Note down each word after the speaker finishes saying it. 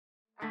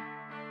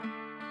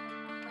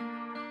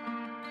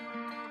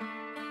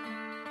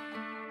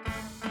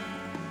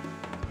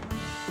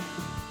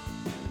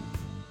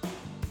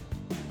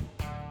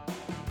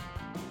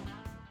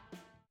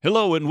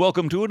Hello, and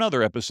welcome to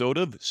another episode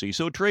of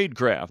CISO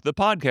Tradecraft, the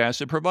podcast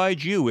that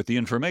provides you with the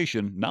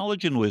information,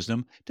 knowledge, and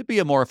wisdom to be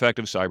a more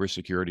effective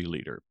cybersecurity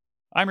leader.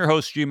 I'm your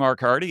host, G. Mark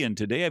Hardy, and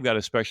today I've got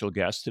a special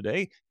guest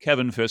today,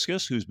 Kevin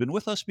Fiscus, who's been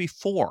with us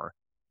before.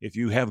 If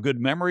you have good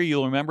memory,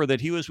 you'll remember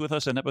that he was with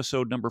us in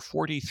episode number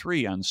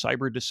 43 on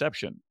cyber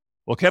deception.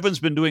 Well, Kevin's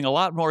been doing a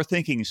lot more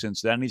thinking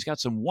since then. He's got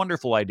some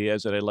wonderful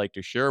ideas that I'd like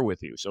to share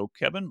with you. So,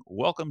 Kevin,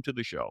 welcome to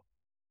the show.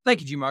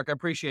 Thank you, G. Mark. I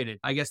appreciate it.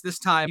 I guess this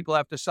time people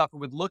have to suffer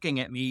with looking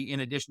at me in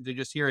addition to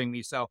just hearing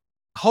me. So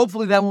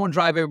hopefully that won't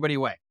drive everybody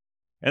away.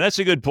 And that's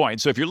a good point.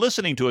 So if you're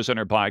listening to us on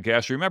our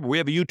podcast, remember, we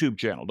have a YouTube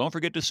channel. Don't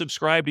forget to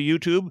subscribe to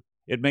YouTube.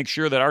 It makes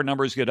sure that our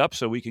numbers get up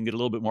so we can get a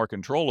little bit more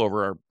control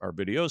over our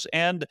videos.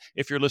 And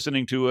if you're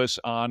listening to us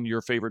on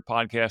your favorite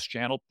podcast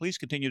channel, please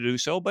continue to do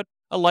so. But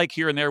a like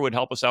here and there would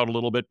help us out a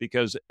little bit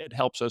because it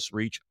helps us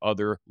reach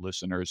other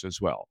listeners as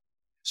well.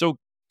 So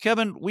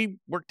Kevin, we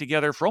worked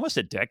together for almost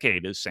a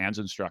decade as SANS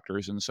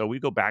instructors, and so we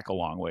go back a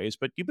long ways,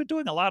 but you've been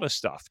doing a lot of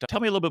stuff. Tell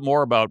me a little bit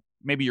more about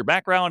maybe your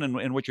background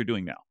and what you're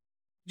doing now.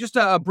 Just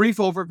a brief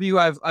overview.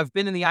 I've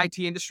been in the IT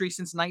industry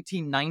since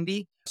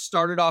 1990.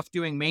 Started off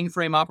doing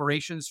mainframe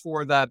operations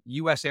for the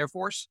U.S. Air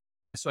Force.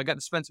 So I got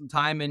to spend some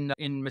time in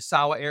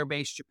Misawa Air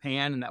Base,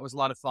 Japan, and that was a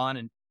lot of fun.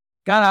 And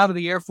got out of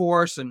the Air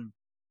Force and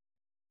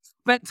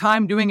spent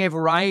time doing a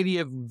variety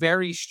of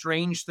very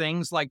strange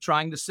things like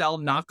trying to sell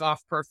knockoff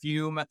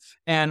perfume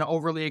and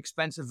overly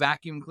expensive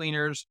vacuum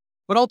cleaners,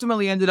 but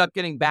ultimately ended up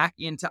getting back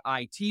into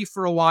IT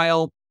for a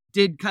while,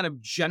 did kind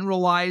of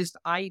generalized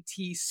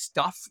IT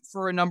stuff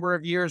for a number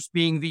of years,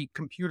 being the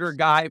computer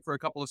guy for a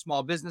couple of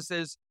small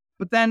businesses.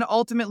 But then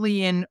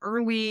ultimately in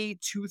early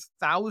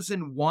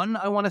 2001,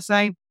 I want to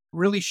say,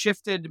 really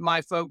shifted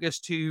my focus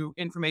to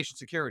information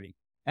security.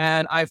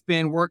 And I've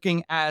been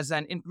working as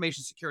an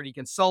information security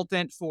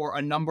consultant for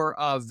a number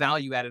of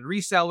value-added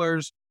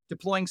resellers,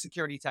 deploying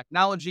security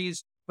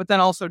technologies, but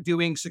then also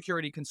doing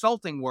security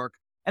consulting work.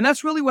 And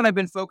that's really what I've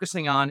been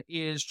focusing on,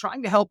 is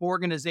trying to help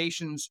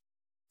organizations,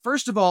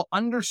 first of all,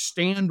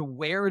 understand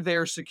where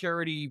their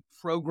security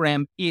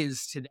program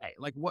is today.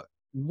 Like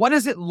what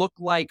does it look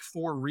like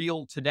for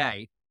real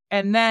today?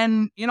 And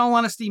then, in all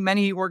honesty,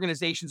 many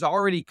organizations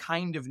already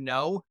kind of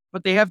know,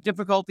 but they have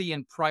difficulty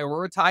in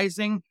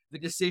prioritizing the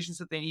decisions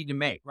that they need to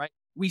make, right?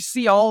 We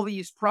see all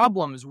these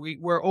problems.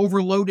 We're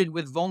overloaded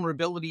with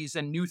vulnerabilities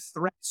and new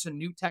threats and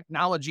new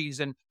technologies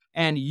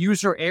and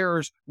user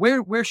errors.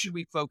 Where should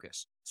we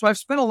focus? So I've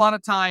spent a lot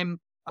of time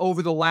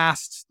over the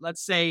last,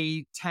 let's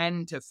say,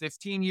 10 to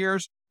 15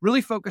 years,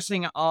 really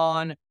focusing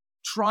on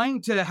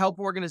trying to help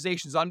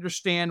organizations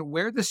understand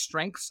where the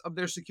strengths of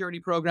their security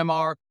program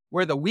are,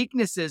 where the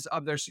weaknesses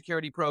of their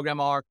security program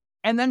are,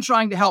 and then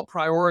trying to help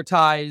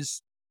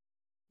prioritize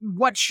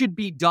what should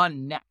be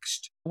done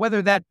next,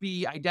 whether that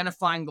be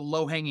identifying the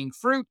low-hanging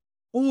fruit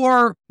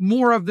or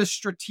more of the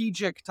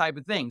strategic type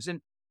of things.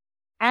 And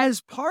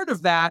as part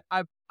of that,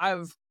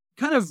 I've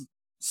kind of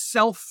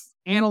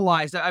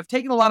self-analyzed. I've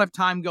taken a lot of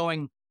time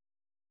going,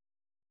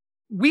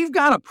 we've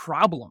got a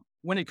problem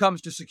when it comes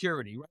to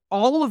security. Right?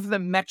 All of the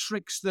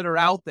metrics that are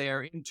out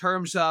there in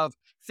terms of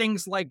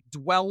things like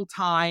dwell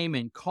time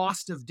and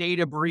cost of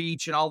data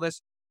breach and all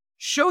this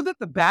show that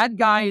the bad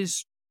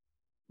guys,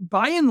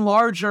 by and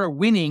large, are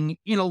winning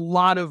in a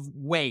lot of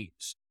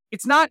ways.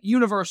 It's not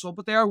universal,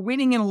 but they are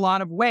winning in a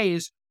lot of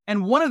ways.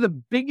 And one of the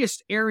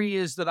biggest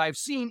areas that I've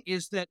seen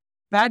is that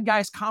bad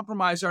guys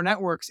compromise our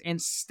networks and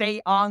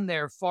stay on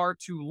there far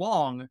too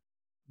long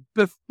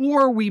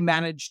before we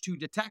manage to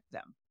detect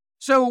them.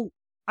 So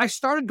I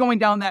started going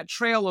down that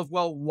trail of,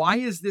 well, why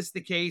is this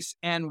the case?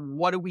 And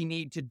what do we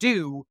need to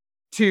do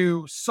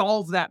to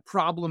solve that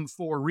problem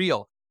for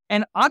real?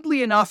 And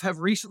oddly enough, have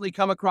recently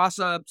come across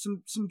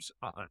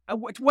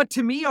what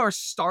to me are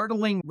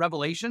startling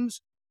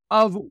revelations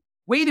of,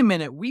 wait a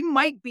minute, we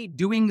might be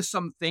doing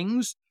some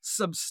things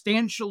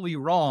substantially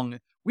wrong.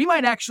 We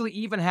might actually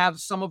even have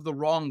some of the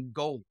wrong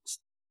goals.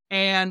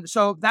 And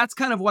so that's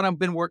kind of what I've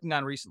been working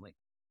on recently.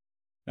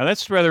 Now,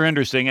 that's rather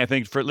interesting. I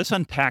think let's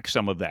unpack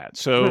some of that.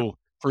 So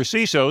for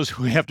CISOs,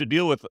 we have to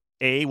deal with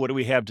A, what do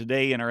we have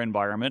today in our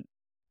environment?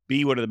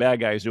 B, what are the bad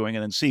guys doing?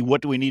 And then C,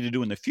 what do we need to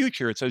do in the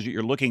future? It says that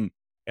you're looking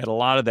at a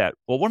lot of that.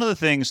 Well, one of the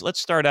things, let's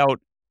start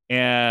out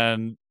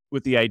and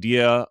with the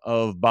idea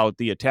about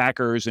the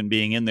attackers and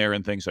being in there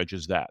and things such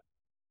as that.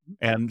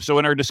 And so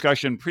in our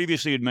discussion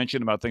previously, you'd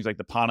mentioned about things like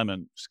the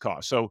Ponemon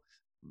cost. So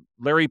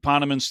Larry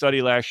Ponemon's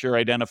study last year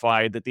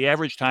identified that the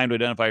average time to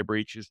identify a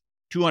breach is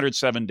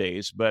 207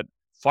 days, but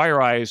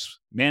FireEye's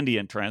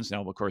Mandiant trends,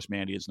 now of course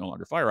Mandiant is no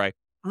longer FireEye,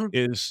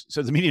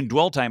 so the median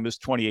dwell time is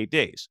 28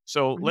 days.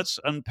 So let's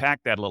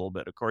unpack that a little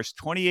bit. Of course,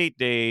 28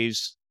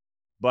 days,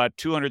 but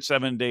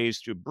 207 days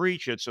to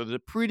breach it. So there's a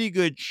pretty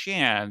good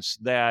chance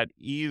that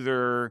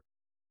either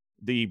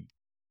the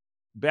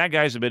bad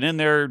guys have been in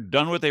there,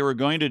 done what they were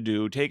going to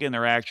do, taken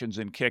their actions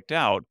and kicked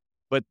out.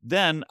 But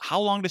then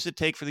how long does it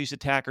take for these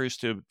attackers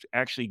to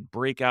actually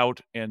break out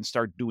and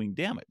start doing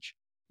damage?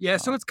 Yeah,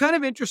 so it's kind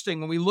of interesting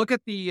when we look at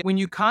when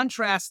you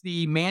contrast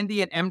the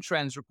Mandiant M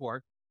Trends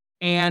report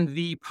and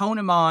the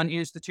Ponemon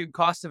Institute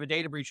Cost of a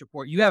Data Breach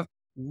report, you have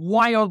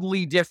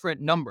wildly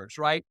different numbers,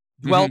 right?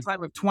 Dwell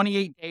time of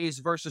 28 days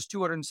versus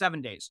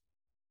 207 days.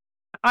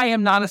 I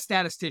am not a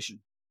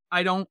statistician.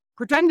 I don't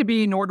pretend to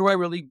be, nor do I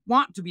really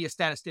want to be a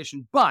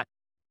statistician. But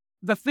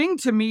the thing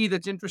to me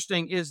that's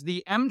interesting is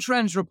the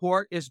M-Trends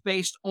report is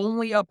based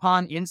only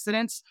upon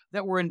incidents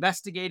that were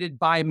investigated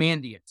by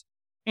Mandiant.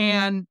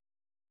 And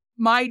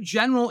my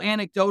general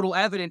anecdotal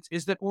evidence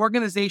is that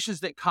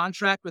organizations that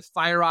contract with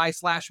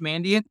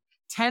FireEye/Mandiant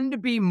tend to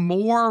be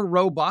more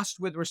robust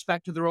with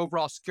respect to their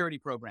overall security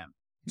program.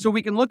 So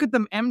we can look at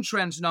the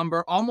M-Trends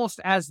number almost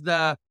as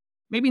the,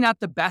 maybe not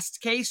the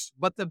best case,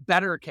 but the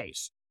better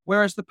case.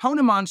 Whereas the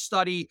Ponemon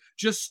study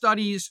just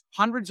studies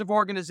hundreds of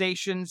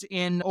organizations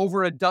in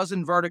over a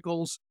dozen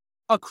verticals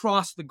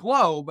across the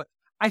globe,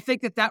 I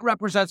think that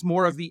represents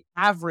more of the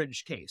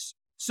average case.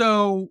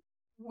 So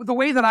the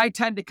way that I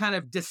tend to kind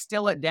of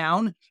distill it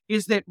down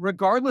is that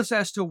regardless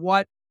as to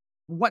what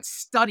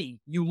study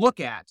you look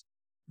at,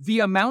 the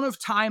amount of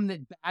time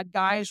that bad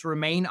guys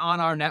remain on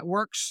our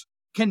networks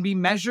can be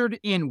measured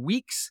in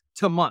weeks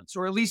to months,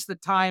 or at least the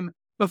time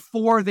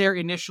before they're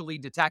initially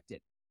detected.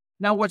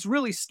 Now, what's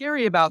really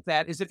scary about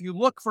that is if you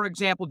look, for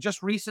example,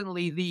 just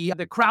recently, the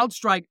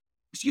CrowdStrike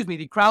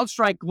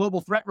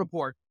Global Threat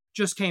Report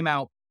just came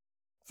out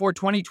for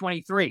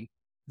 2023.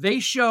 They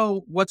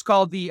show what's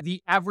called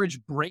the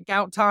average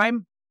breakout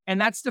time,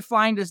 and that's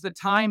defined as the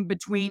time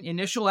between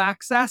initial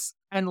access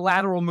and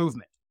lateral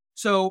movement.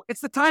 So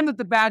it's the time that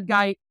the bad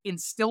guy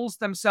instills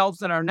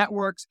themselves in our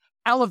networks,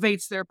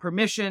 elevates their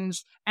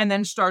permissions, and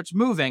then starts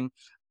moving.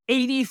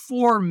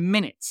 84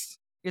 minutes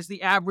is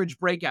the average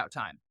breakout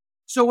time.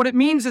 So what it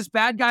means is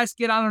bad guys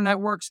get on our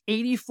networks,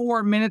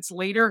 84 minutes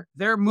later,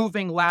 they're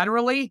moving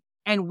laterally,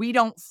 and we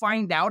don't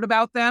find out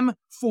about them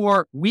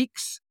for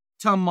weeks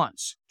to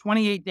months,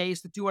 28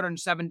 days to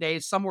 207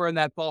 days, somewhere in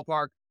that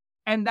ballpark.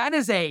 And that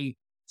is a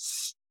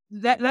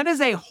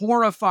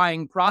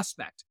horrifying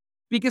prospect.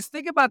 Because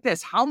think about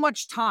this, how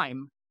much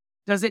time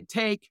does it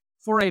take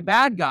for a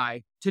bad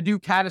guy to do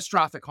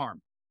catastrophic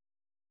harm?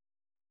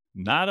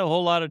 Not a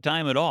whole lot of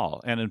time at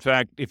all. And in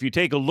fact, if you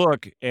take a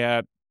look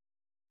at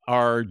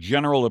our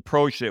general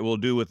approach that we'll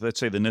do with, let's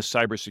say, the NIST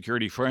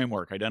cybersecurity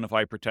framework,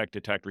 identify, protect,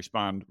 detect,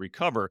 respond,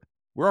 recover,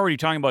 we're already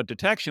talking about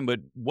detection, but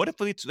what if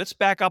let's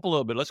back up a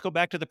little bit. Let's go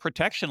back to the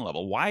protection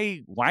level.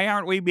 Why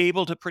aren't we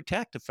able to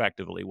protect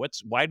effectively?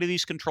 Why do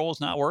these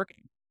controls not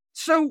working?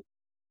 So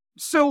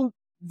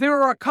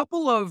there are a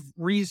couple of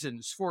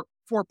reasons for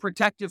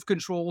protective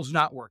controls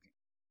not working.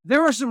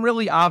 There are some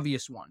really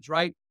obvious ones,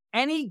 right?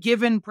 Any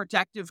given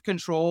protective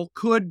control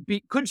could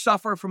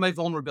suffer from a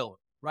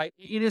vulnerability, right?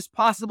 It is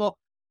possible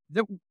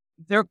that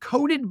they're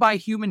coded by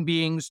human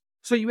beings,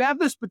 so you have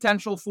this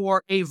potential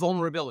for a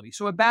vulnerability.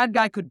 So a bad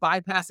guy could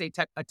bypass a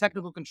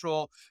technical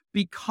control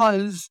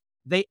because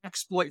they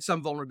exploit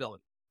some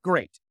vulnerability.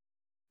 Great.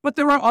 But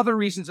there are other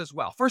reasons as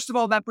well. First of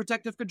all, that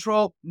protective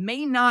control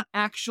may not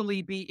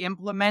actually be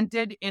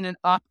implemented in an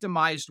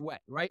optimized way,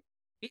 right?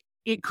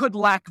 It could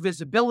lack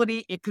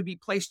visibility. It could be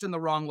placed in the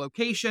wrong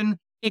location.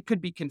 It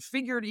could be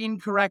configured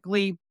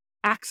incorrectly,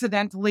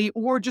 accidentally,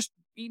 or just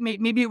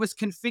maybe it was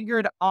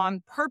configured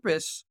on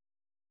purpose,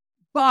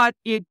 but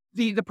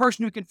the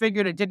person who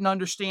configured it didn't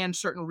understand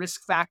certain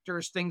risk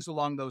factors, things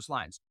along those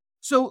lines.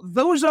 So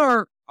those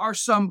are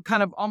some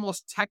kind of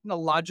almost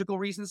technological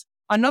reasons.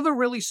 Another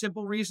really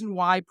simple reason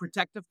why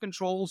protective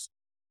controls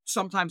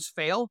sometimes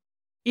fail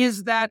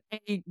is that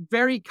a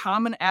very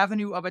common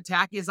avenue of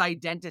attack is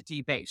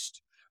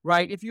identity-based,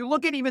 right? If you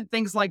look at even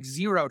things like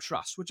zero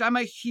trust, which I'm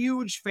a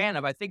huge fan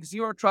of, I think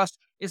zero trust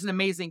is an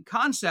amazing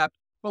concept,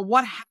 but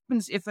what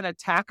happens if an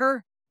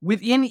attacker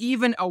within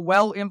even a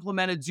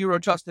well-implemented zero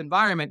trust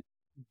environment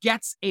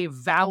gets a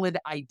valid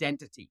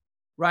identity,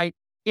 right?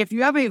 If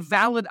you have a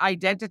valid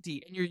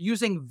identity and you're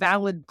using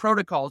valid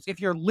protocols, if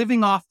you're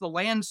living off the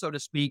land, so to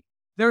speak,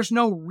 there's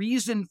no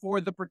reason for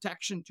the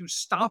protection to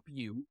stop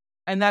you,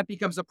 and that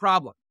becomes a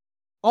problem.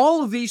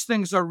 All of these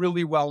things are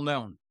really well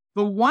known.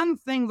 The one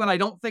thing that I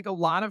don't think a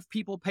lot of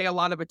people pay a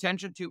lot of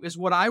attention to is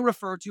what I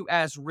refer to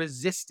as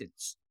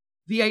resistance.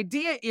 The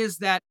idea is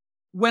that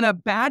when a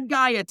bad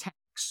guy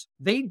attacks,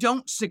 they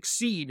don't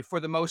succeed for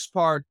the most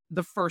part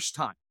the first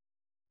time.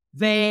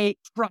 They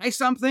try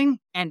something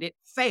and it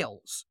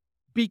fails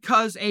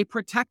because a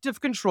protective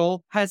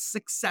control has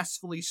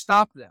successfully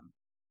stopped them.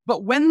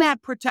 But when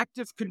that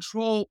protective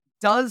control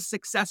does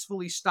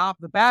successfully stop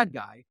the bad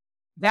guy,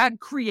 that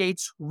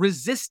creates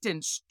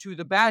resistance to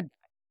the bad guy.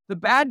 The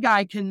bad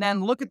guy can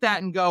then look at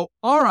that and go,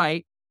 all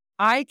right,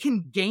 I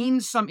can gain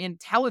some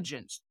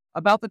intelligence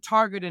about the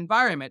target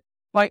environment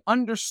by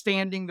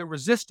understanding the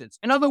resistance.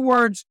 In other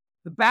words,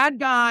 the bad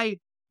guy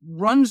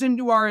runs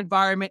into our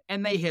environment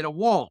and they hit a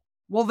wall.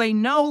 Well, they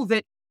know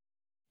that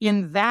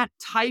in that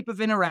type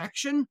of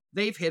interaction,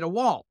 they've hit a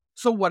wall.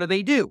 So what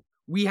do?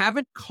 We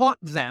haven't caught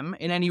them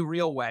in any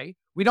real way.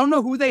 We don't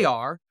know who they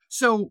are.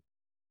 So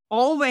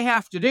all they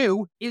have to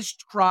do is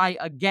try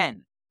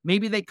again.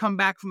 Maybe they come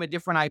back from a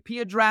different IP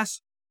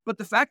address. But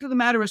the fact of the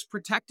matter is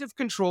protective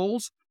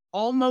controls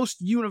almost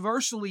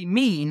universally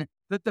mean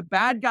that the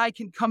bad guy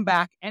can come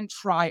back and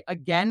try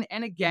again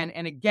and again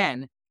and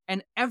again.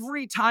 And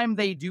every time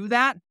they do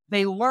that,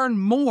 they learn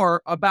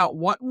more about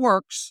what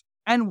works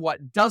and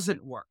what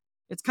doesn't work.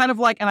 It's kind of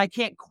like, and I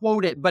can't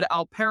quote it, but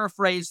I'll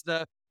paraphrase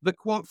the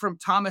quote from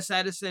Thomas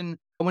Edison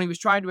when he was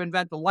trying to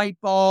invent the light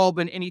bulb.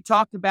 And he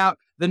talked about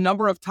the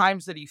number of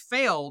times that he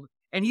failed.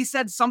 And he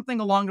said something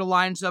along the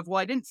lines of,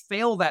 well, I didn't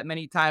fail that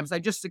many times. I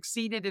just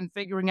succeeded in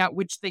figuring out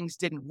which things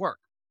didn't work.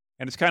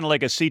 And it's kinda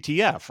like a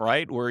CTF,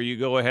 right? Where you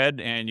go ahead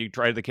and you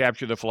try to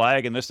capture the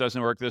flag, and this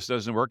doesn't work, this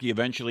doesn't work. You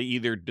eventually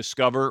either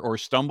discover or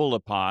stumble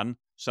upon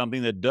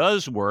something that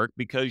does work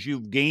because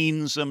you've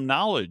gained some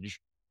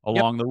knowledge Yep.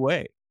 along the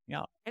way.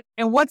 Yeah.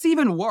 And what's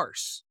even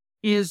worse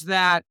is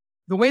that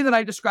the way that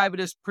I describe it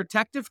is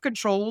protective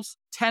controls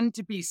tend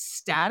to be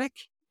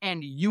static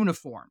and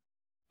uniform.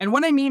 And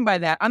what I mean by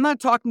that, I'm not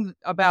talking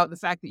about the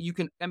fact that you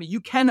can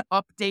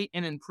update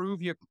and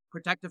improve your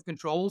protective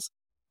controls,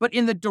 but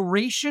in the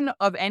duration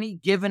of any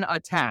given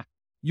attack,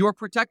 your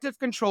protective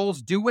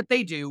controls do what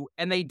they do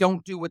and they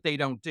don't do what they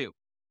don't do.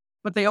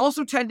 But they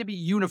also tend to be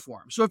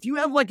uniform. So if you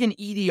have like an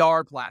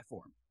EDR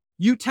platform,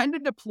 you tend to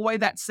deploy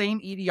that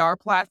same EDR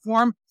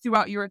platform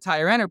throughout your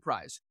entire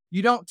enterprise.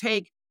 You don't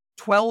take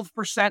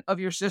 12% of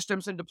your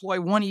systems and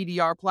deploy one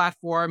EDR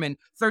platform and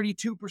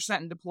 32%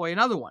 and deploy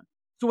another one.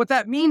 So what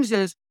that means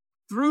is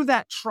through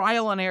that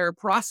trial and error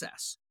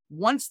process,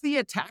 once the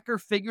attacker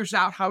figures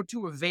out how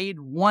to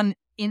evade one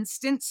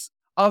instance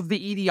of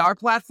the EDR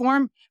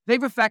platform,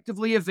 they've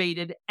effectively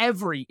evaded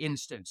every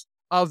instance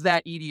of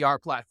that EDR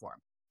platform.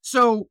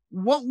 So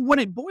what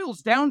it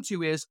boils down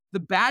to is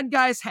the bad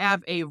guys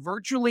have a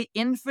virtually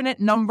infinite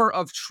number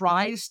of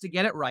tries to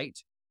get it right.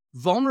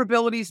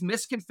 Vulnerabilities,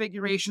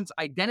 misconfigurations,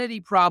 identity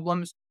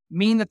problems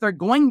mean that they're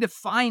going to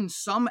find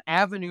some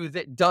avenue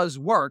that does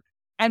work.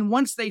 And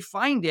once they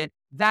find it,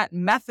 that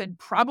method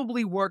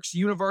probably works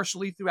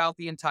universally throughout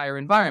the entire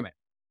environment.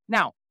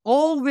 Now,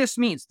 all this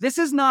means, this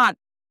is not,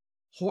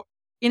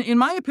 in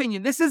my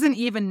opinion, this isn't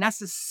even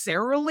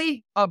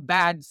necessarily a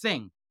bad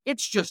thing.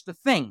 It's just a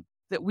thing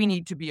that we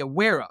need to be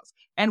aware of.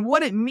 And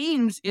what it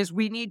means is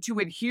we need to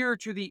adhere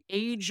to the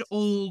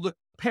age-old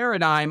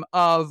paradigm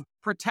of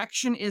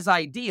protection is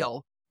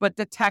ideal, but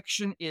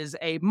detection is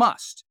a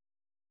must.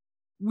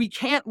 We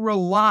can't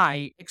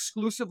rely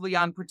exclusively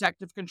on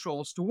protective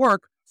controls to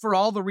work for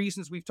all the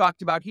reasons we've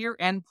talked about here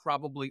and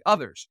probably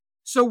others.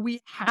 So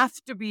we have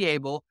to be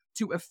able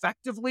to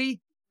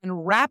effectively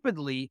and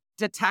rapidly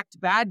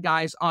detect bad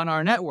guys on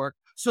our network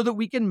so that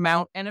we can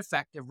mount an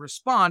effective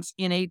response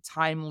in a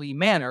timely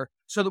manner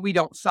so that we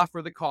don't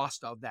suffer the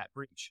cost of that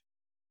breach.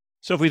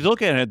 So if we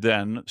look at it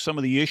then, some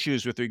of the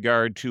issues with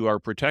regard to our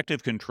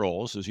protective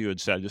controls, as you had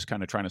said, just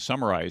kind of trying to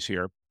summarize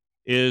here,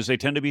 is they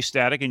tend to be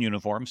static and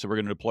uniform. So we're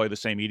going to deploy the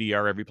same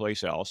EDR every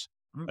place else.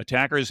 Mhm.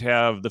 Attackers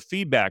have the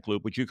feedback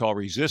loop, which you call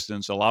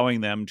resistance,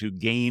 allowing them to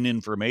gain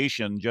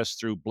information just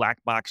through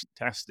black box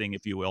testing,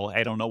 if you will.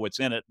 I don't know what's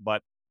in it,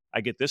 but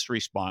I get this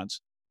response.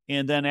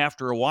 And then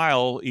after a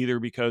while, either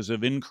because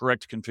of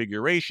incorrect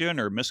configuration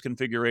or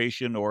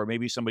misconfiguration, or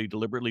maybe somebody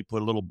deliberately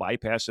put a little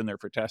bypass in there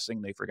for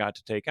testing they forgot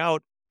to take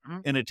out,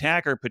 Mhm. an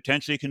attacker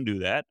potentially can do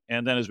that.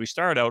 And then as we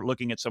start out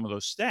looking at some of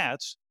those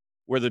stats,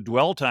 where the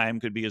dwell time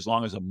could be as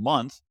long as a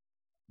month,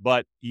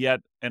 but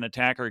yet an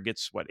attacker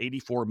gets,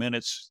 84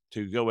 minutes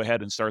to go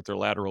ahead and start their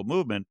lateral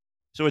movement.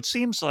 So it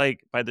seems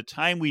like by the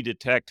time we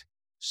detect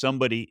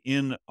somebody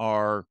in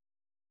our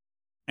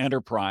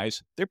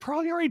enterprise, they've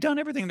probably already done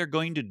everything they're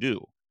going to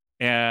do.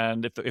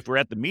 And if we're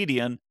at the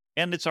median,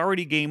 and it's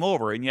already game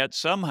over, and yet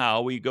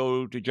somehow we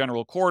go to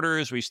general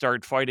quarters, we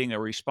start fighting a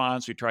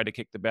response, we try to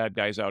kick the bad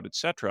guys out,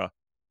 etc.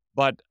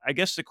 But I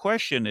guess the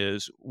question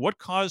is, what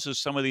causes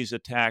some of these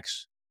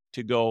attacks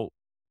to go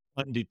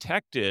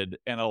undetected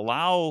and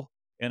allow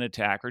an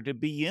attacker to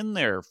be in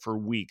there for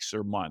weeks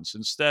or months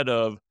instead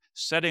of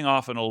setting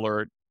off an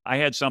alert? I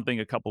had something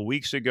a couple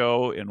weeks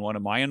ago in one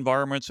of my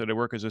environments that I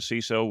work as a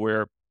CISO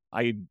where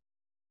I'd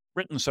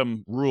written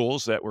some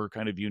rules that were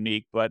kind of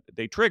unique, but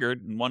they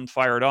triggered and one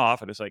fired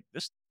off. And it's like,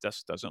 this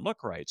just doesn't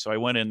look right. So I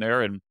went in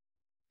there and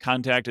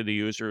contacted the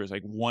user. It was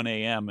like 1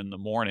 a.m. in the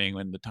morning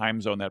when the time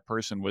zone that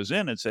person was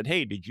in and said,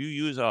 "Hey, did you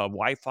use a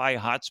Wi-Fi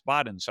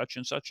hotspot in such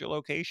and such a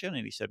location?"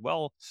 And he said,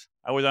 "Well,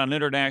 I was on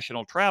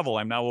international travel.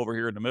 I'm now over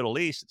here in the Middle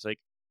East." It's like,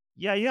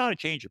 yeah, you ought to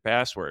change your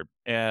password.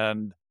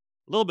 And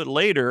a little bit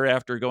later,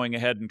 after going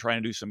ahead and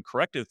trying to do some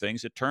corrective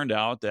things, it turned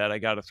out that I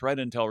got a threat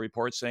intel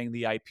report saying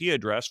the IP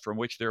address from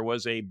which there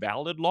was a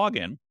valid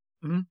login,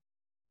 Mhm.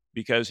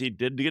 because he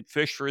did get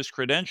phished for his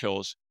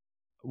credentials,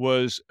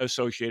 was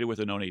associated with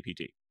a known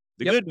APT.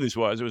 The Yep. good news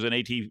was it was an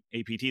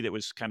APT that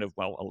was kind of,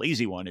 well, a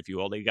lazy one, if you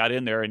will. They got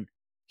in there and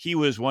he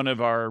was one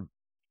of our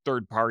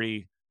third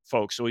party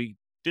folks. So he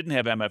didn't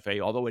have MFA,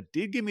 although it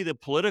did give me the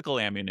political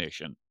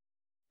ammunition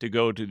to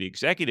go to the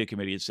executive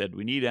committee and said,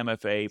 we need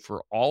MFA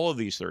for all of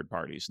these third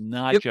parties,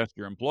 not Yep. just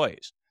your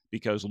employees.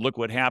 Because look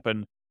what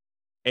happened.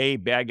 A,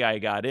 bad guy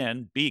got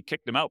in. B,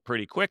 kicked them out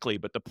pretty quickly.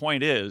 But the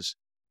point is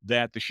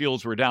that the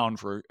shields were down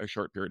for a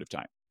short period of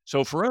time.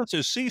 So for us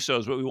as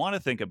CISOs, what we want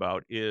to think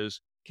about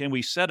is, can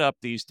we set up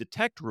these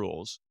detect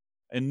rules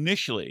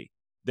initially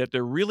that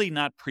they're really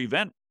not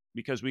prevent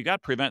because we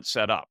got prevent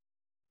set up.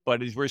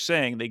 But as we're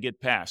saying, they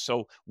get past.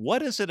 So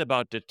what is it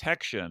about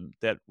detection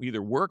that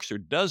either works or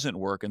doesn't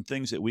work and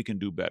things that we can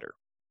do better?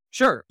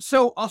 Sure.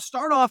 So I'll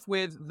start off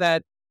with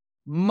that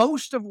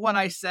most of what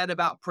I said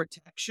about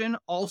protection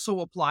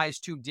also applies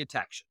to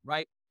detection,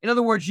 right? In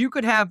other words, you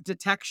could have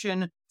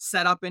detection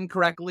set up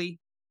incorrectly.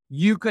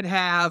 You could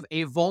have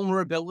a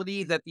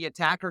vulnerability that the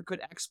attacker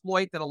could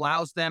exploit that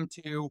allows them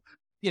to,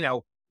 you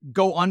know,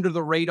 go under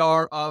the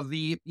radar of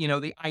the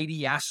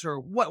IDS or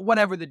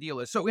whatever the deal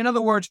is. So in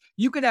other words,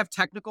 you could have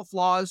technical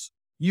flaws,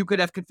 you could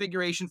have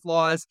configuration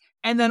flaws,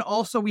 and then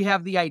also we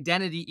have the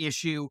identity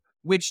issue,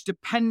 which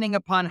depending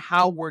upon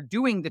how we're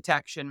doing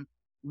detection,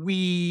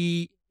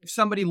 if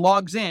somebody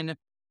logs in,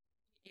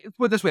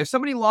 put it this way, if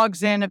somebody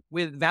logs in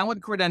with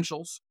valid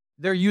credentials,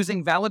 they're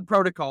using valid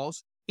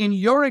protocols. In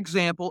your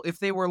example, if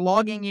they were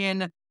logging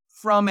in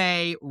from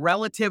a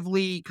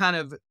relatively kind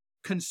of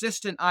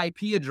consistent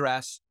IP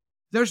address,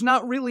 there's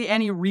not really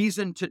any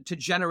reason to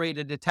generate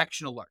a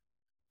detection alert.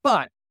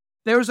 But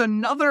there's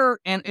another,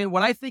 and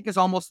what I think is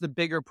almost the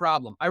bigger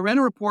problem. I read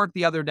a report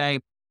the other day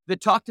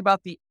that talked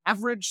about the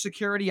average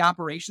security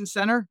operations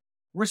center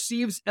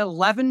receives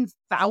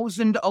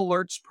 11,000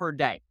 alerts per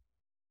day.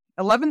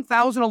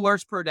 11,000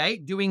 alerts per day,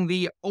 doing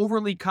the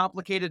overly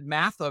complicated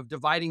math of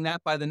dividing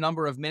that by the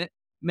number of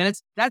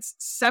minutes, that's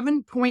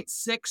 7.6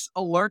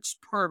 alerts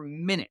per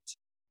minute.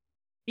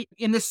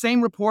 In the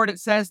same report, it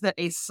says that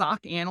a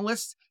SOC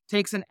analyst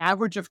takes an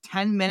average of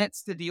 10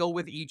 minutes to deal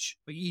with each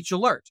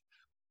alert.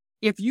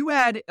 If you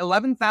had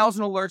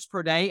 11,000 alerts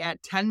per day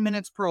at 10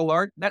 minutes per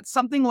alert, that's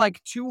something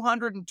like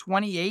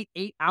 228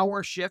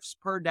 8-hour shifts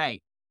per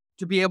day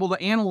to be able to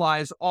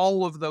analyze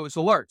all of those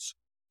alerts.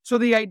 So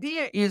the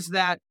idea is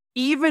that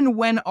even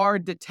when our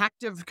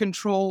detective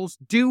controls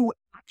do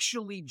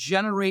actually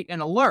generate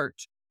an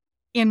alert,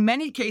 in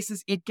many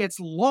cases, it gets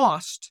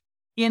lost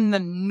in the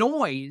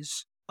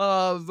noise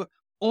of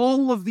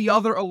all of the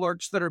other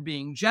alerts that are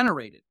being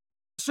generated.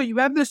 So you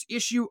have this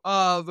issue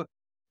of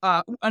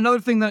another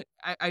thing that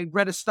I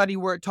read a study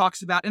where it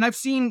talks about, and I've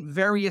seen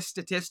various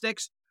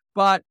statistics,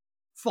 but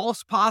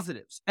false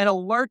positives, an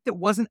alert that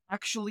wasn't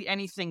actually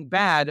anything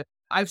bad.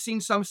 I've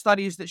seen some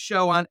studies that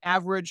show on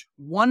average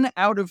 1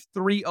 out of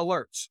 3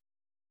 alerts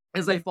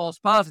is a false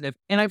positive.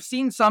 And I've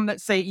seen some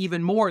that say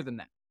even more than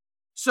that.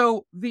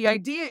 So the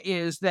idea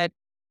is that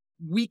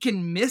we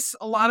can miss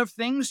a lot of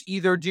things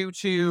either due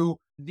to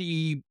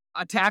the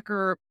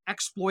attacker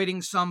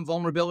exploiting some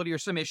vulnerability or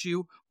some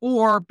issue,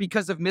 or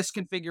because of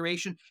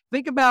misconfiguration.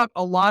 Think about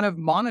a lot of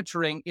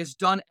monitoring is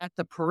done at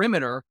the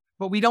perimeter,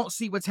 but we don't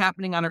see what's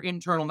happening on our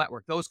internal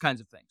network, those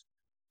kinds of things.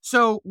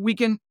 So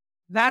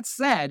that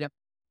said,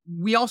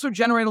 we also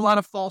generate a lot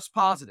of false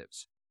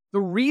positives.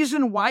 The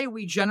reason why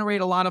we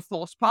generate a lot of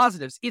false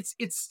positives, it's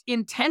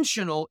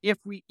intentional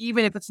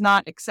even if it's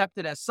not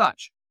accepted as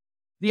such.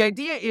 The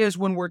idea is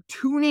when we're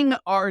tuning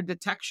our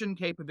detection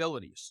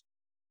capabilities,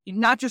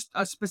 not just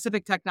a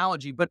specific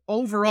technology, but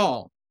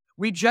overall,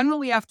 we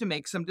generally have to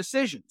make some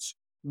decisions.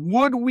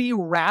 Would we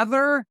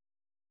rather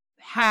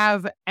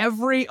have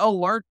every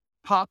alert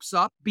pops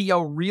up be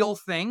a real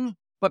thing,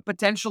 but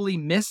potentially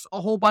miss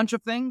a whole bunch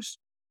of things?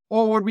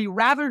 Or would we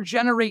rather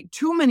generate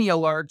too many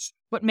alerts,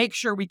 but make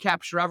sure we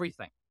capture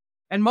everything?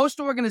 And most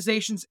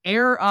organizations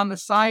err on the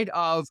side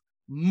of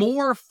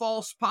more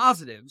false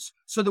positives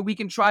so that we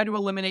can try to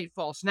eliminate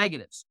false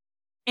negatives.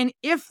 And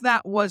if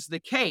that was the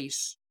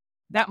case,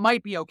 that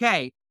might be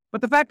okay.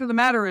 But the fact of the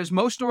matter is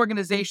most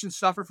organizations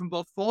suffer from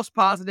both false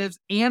positives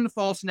and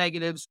false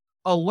negatives,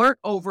 alert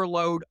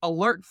overload,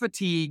 alert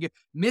fatigue,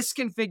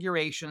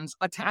 misconfigurations,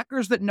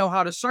 attackers that know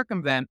how to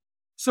circumvent.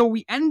 So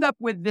we end up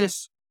with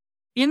this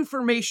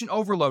information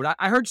overload.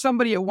 I heard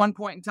somebody at one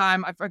point in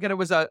time, I forget it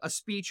was a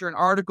speech or an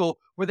article,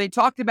 where they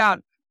talked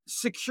about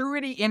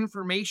security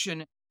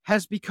information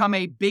has become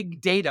a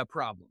big data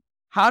problem.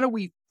 How do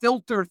we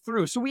filter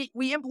through? So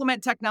we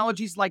implement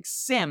technologies like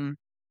SIM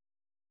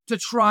to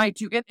try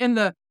to, and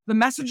the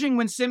messaging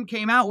when SIM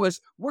came out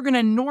was, we're going to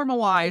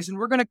normalize and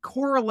we're going to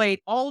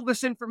correlate all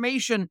this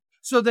information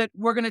so that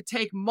we're going to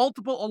take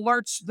multiple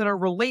alerts that are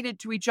related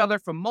to each other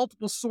from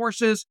multiple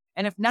sources,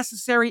 and if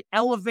necessary,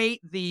 elevate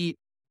the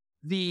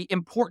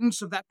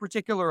importance of that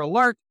particular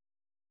alert.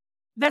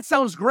 That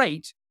sounds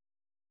great.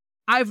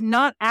 I've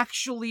not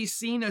actually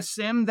seen a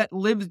SIM that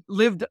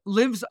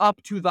lives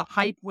up to the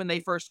hype when they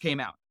first came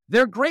out.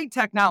 They're great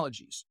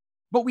technologies,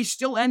 but we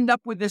still end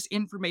up with this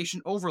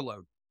information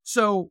overload.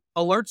 So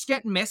alerts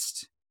get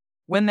missed.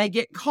 When they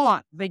get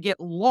caught, they get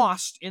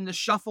lost in the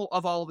shuffle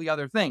of all the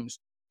other things.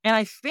 And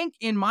I think,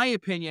 in my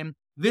opinion,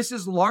 this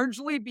is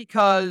largely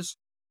because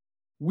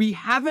we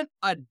haven't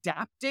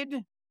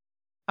adapted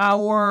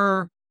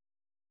our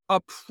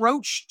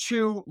approach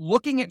to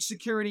looking at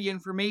security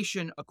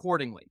information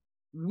accordingly.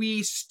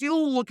 We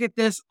still look at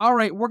this, all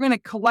right, we're going to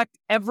collect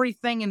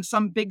everything in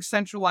some big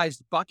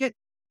centralized bucket,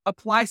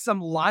 apply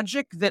some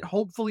logic that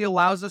hopefully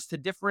allows us to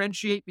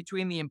differentiate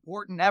between the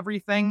important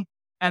everything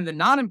and the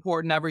not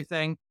important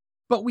everything.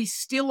 but we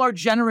still are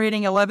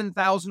generating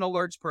 11,000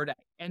 alerts per day.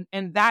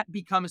 And that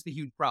becomes the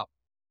huge problem.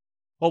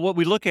 Well, what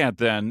we look at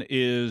then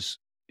is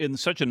in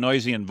such a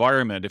noisy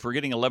environment, if we're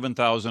getting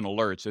 11,000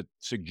 alerts, it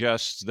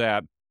suggests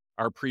that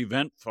our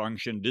prevent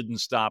function didn't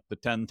stop the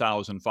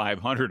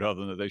 10,500 of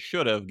them that they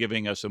should have,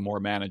 giving us a more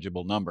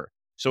manageable number.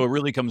 So it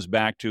really comes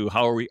back to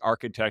how are we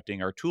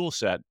architecting our tool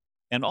set?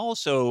 And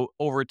also,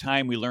 over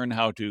time, we learn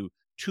how to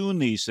tune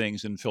these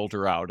things and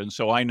filter out. And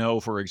so I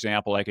know, for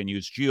example, I can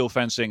use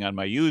geofencing on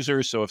my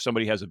users. So if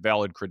somebody has a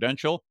valid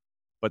credential,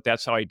 but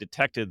that's how I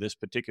detected this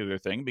particular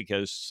thing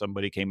because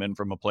somebody came in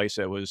from a place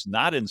that was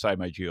not inside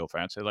my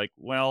geofence. They're like,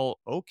 well,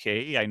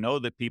 okay, I know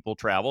that people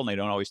travel and they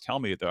don't always tell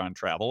me that they're on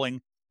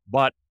traveling,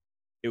 but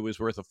it was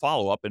worth a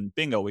follow up and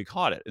bingo, we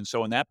caught it. And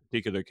so in that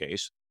particular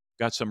case,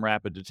 got some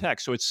rapid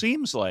detect. So it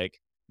seems like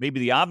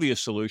maybe the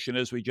obvious solution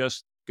is we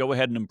just go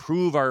ahead and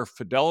improve our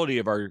fidelity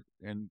of our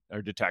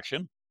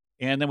detection.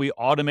 And then we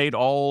automate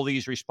all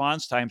these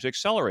response times,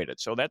 accelerate it.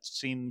 So that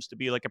seems to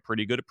be like a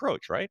pretty good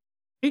approach, right?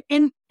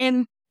 And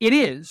it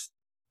is,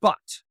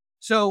 but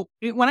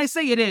when I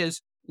say it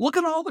is, look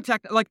at all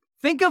the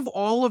think of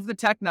all of the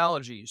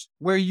technologies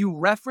where you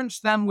reference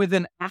them with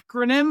an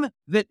acronym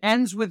that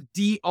ends with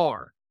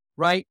DR,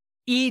 right?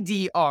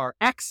 EDR,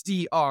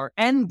 XDR,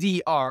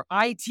 NDR,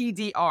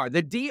 ITDR.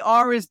 The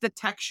DR is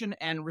detection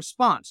and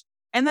response.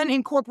 And then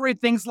incorporate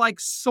things like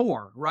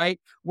SOAR, right?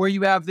 Where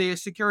you have the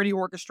security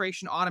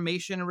orchestration,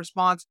 automation, and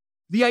response.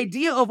 The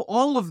idea of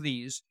all of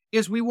these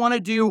is we want to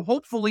do,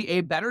 hopefully,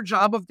 a better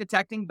job of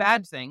detecting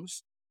bad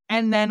things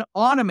and then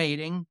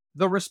automating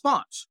the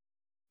response.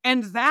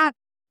 And that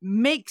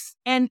makes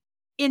an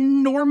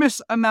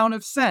enormous amount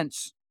of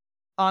sense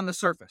on the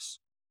surface.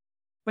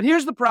 But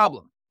here's the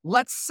problem.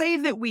 Let's say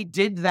that we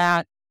did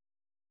that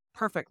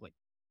perfectly,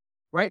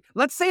 right?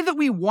 Let's say that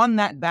we won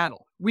that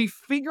battle. We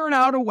figured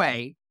out a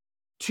way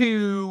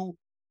to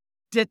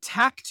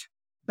detect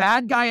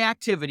bad guy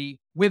activity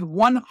with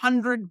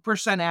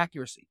 100%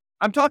 accuracy.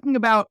 I'm talking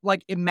about,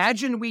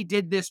 imagine we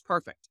did this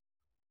perfect.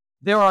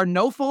 There are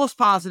no false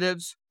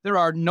positives, there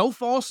are no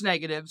false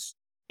negatives,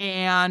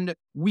 and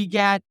we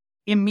get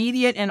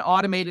immediate and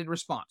automated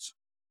response.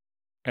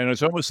 And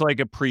it's almost like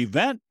a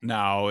prevent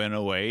now in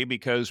a way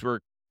because we're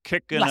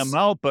kicking them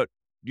out, but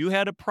you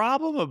had a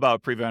problem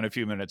about prevent a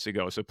few minutes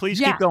ago, so please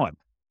keep going.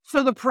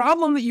 So the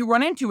problem that you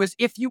run into is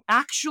if you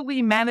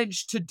actually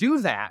manage to do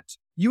that,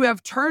 you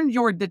have turned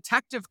your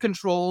detective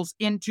controls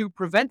into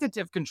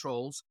preventative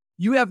controls.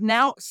 You have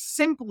now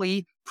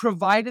simply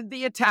provided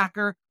the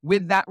attacker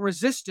with that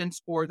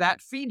resistance or that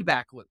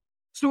feedback loop.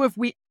 So if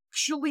we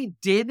actually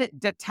did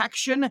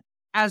detection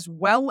as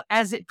well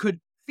as it could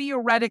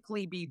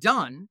theoretically be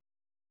done,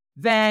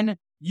 then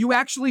you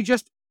actually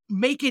just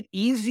make it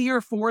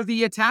easier for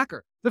the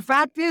attacker. The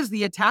fact is,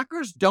 the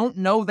attackers don't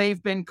know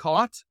they've been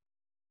caught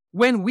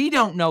when we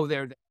don't know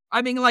they're there.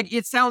 I mean,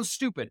 it sounds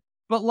stupid,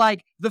 but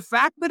the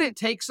fact that it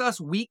takes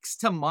us weeks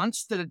to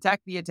months to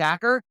detect the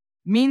attacker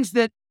means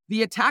that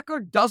the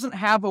attacker doesn't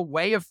have a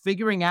way of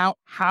figuring out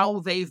how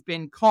they've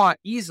been caught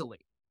easily.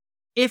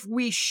 If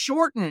we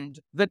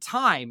shortened the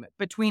time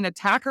between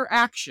attacker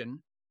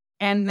action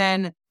and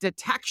then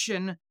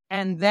detection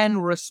and then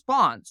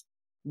response,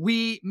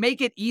 we make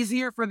it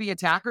easier for the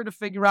attacker to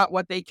figure out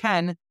what they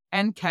can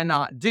and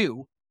cannot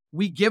do.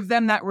 We give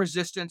them that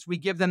resistance. We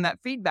give them that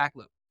feedback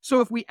loop. So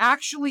if we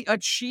actually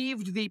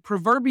achieved the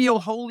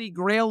proverbial holy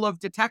grail of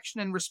detection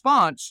and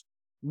response,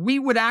 we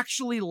would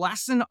actually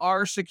lessen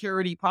our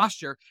security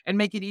posture and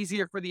make it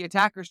easier for the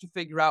attackers to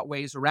figure out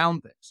ways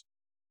around things.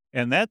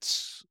 And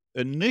that's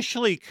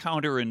initially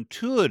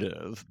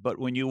counterintuitive, but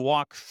when you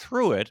walk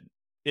through it,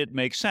 it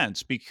makes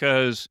sense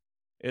because,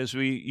 as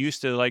we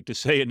used to like to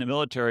say in the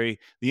military,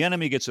 the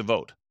enemy gets a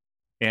vote.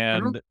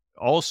 And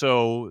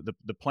also,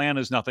 the plan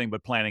is nothing,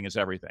 but planning is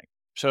everything.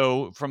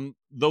 So from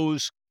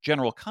those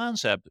general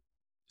concepts,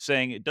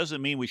 saying it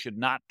doesn't mean we should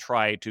not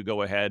try to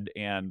go ahead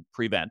and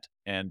prevent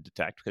and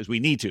detect because we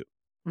need to.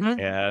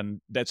 And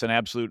that's an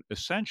absolute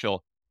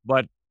essential.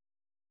 But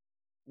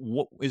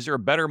is there a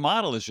better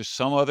model? Is there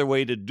some other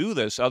way to do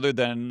this other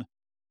than,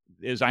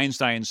 as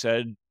Einstein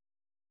said,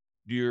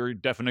 your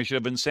definition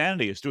of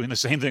insanity is doing the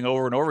same thing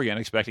over and over again,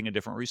 expecting a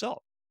different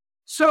result?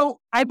 So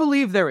I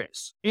believe there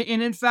is.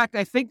 And in fact,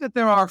 I think that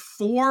there are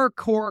 4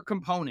 core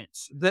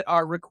components that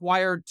are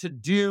required to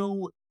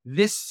do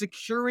this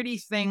security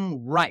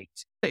thing right.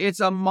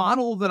 It's a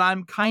model that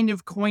I'm kind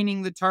of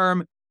coining the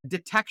term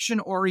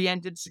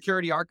detection-oriented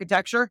security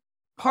architecture,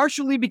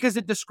 partially because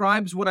it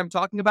describes what I'm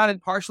talking about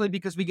and partially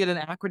because we get an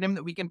acronym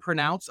that we can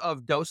pronounce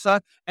of DOSA,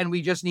 and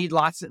we just need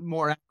lots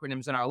more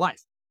acronyms in our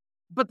life.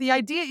 But the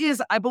idea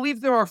is, I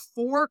believe there are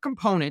 4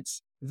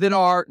 components that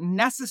are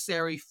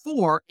necessary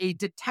for a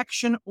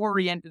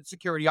detection-oriented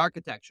security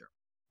architecture.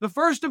 The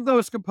first of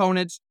those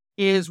components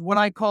is what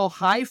I call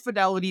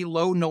high-fidelity,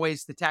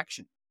 low-noise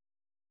detection.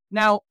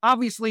 Now,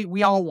 obviously,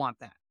 we all want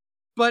that.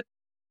 But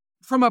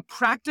from a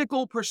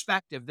practical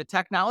perspective, the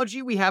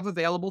technology we have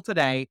available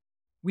today,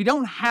 we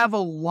don't have a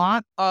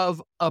lot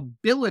of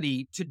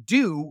ability to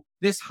do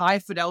this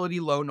high-fidelity,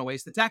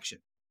 low-noise detection.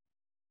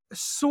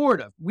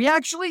 Sort of. We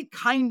actually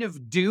kind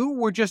of do.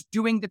 We're just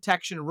doing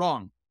detection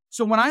wrong.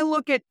 So when I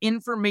look at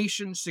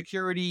information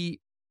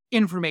security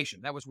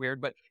information, that was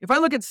weird, but if I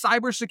look at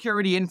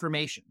cybersecurity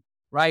information,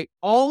 right,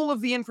 all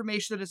of the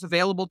information that is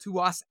available to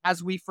us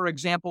as we, for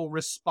example,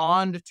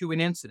 respond to an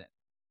incident,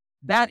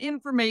 that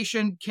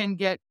information can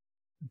get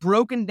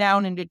broken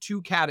down into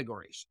two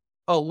categories: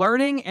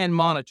 alerting and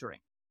monitoring.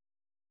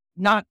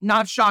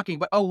 Not shocking,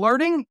 but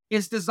alerting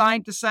is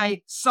designed to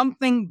say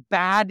something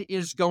bad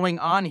is going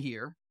on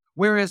here,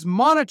 whereas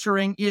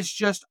monitoring is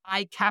just,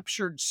 I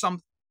captured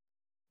something.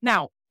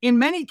 Now, in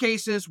many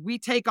cases, we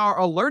take our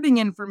alerting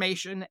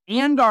information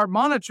and our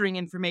monitoring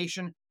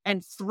information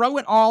and throw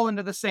it all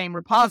into the same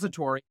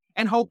repository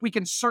and hope we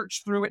can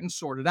search through it and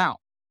sort it out.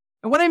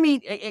 And what I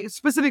mean, a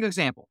specific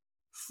example,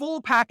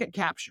 full packet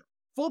capture.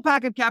 Full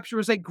packet capture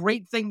is a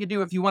great thing to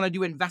do if you want to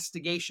do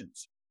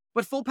investigations.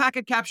 But full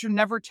packet capture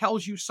never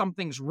tells you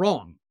something's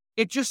wrong.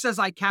 It just says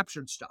I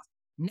captured stuff.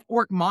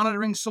 Network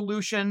monitoring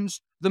solutions,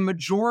 the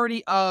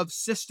majority of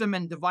system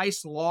and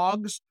device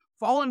logs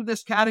fall into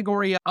this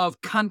category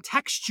of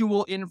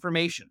contextual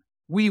information.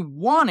 We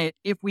want it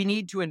if we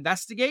need to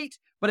investigate,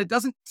 but it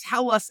doesn't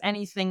tell us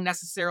anything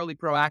necessarily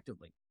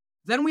proactively.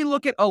 Then we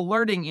look at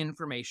alerting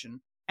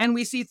information, and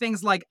we see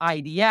things like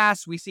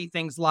IDS, we see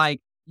things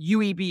like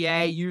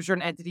UEBA, User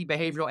and Entity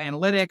Behavioral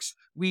Analytics,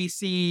 we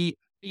see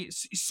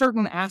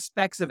certain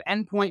aspects of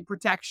endpoint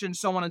protection,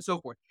 so on and so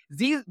forth.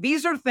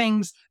 These are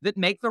things that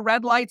make the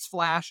red lights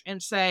flash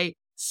and say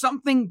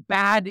something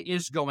bad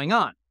is going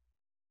on.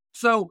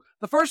 So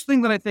the first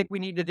thing that I think we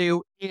need to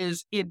do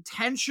is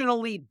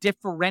intentionally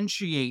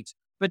differentiate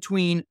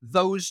between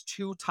those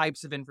two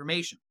types of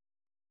information.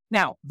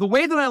 Now, the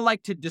way that I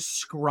like to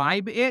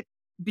describe it,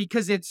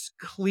 because it's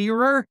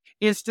clearer,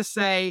 is to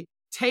say,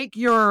 take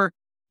your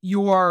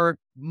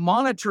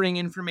monitoring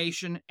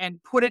information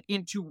and put it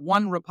into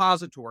one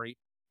repository,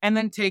 and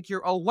then take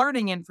your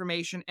alerting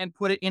information and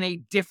put it in a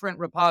different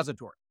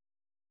repository.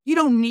 You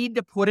don't need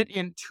to put it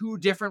in two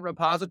different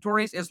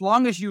repositories as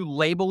long as you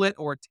label it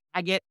or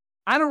tag it.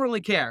 I don't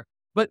really care,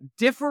 but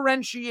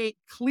differentiate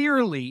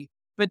clearly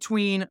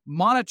between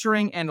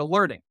monitoring and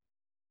alerting.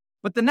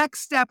 But the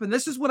next step, and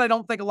this is what I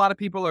don't think a lot of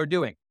people are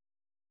doing,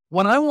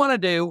 what I want to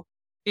do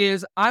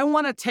is I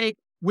want to take,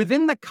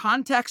 within the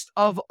context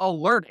of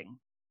alerting,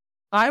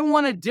 I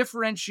want to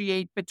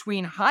differentiate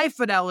between high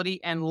fidelity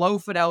and low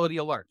fidelity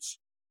alerts.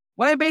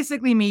 What I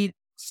basically mean,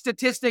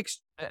 statistics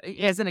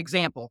as an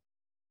example,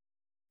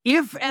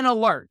 if an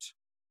alert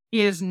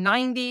is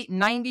 90,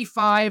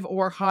 95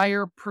 or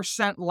higher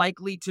 %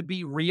 likely to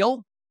be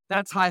real,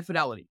 that's high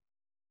fidelity.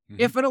 Mm-hmm.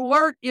 If an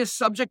alert is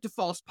subject to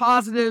false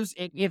positives,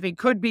 if it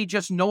could be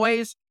just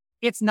noise,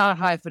 it's not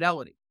high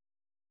fidelity.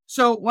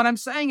 So what I'm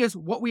saying is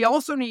what we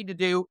also need to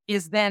do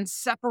is then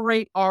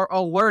separate our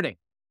alerting.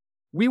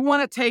 We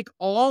want to take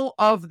all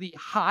of the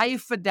high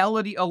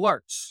fidelity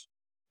alerts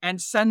and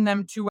send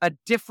them to a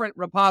different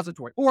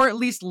repository, or at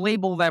least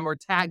label them or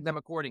tag them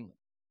accordingly.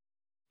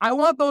 I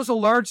want those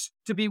alerts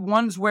to be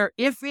ones where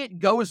if it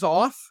goes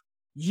off,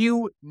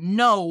 you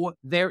know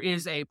there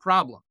is a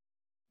problem.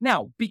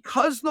 Now,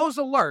 because those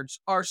alerts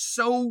are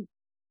so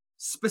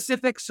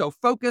specific, so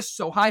focused,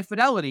 so high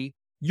fidelity,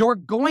 you're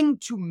going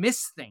to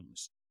miss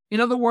things. In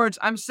other words,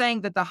 I'm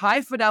saying that the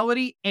high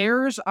fidelity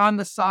errs on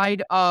the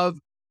side of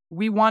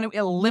we want to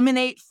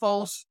eliminate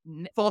false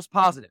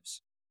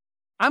positives.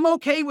 I'm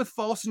okay with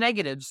false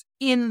negatives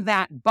in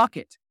that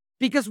bucket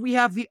because we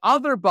have the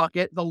other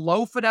bucket, the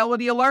low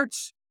fidelity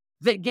alerts,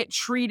 that get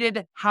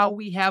treated how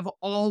we have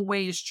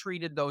always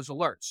treated those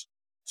alerts.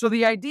 So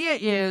the idea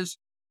is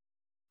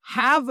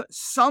have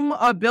some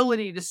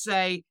ability to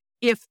say,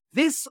 if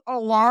this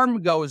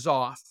alarm goes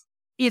off,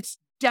 it's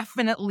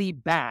definitely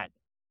bad.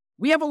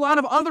 We have a lot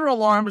of other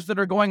alarms that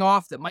are going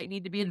off that might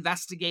need to be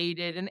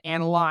investigated and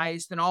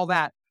analyzed and all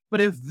that.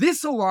 But if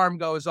this alarm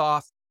goes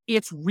off,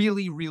 it's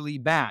really, really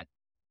bad.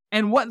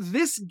 And what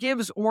this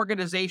gives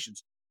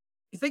organizations,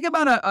 think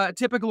about a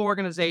typical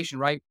organization,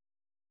 right?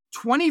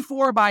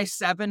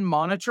 24/7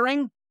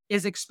 monitoring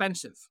is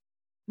expensive.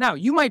 Now,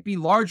 you might be a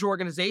large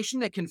organization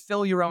that can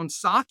fill your own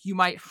SOC. You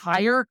might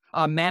hire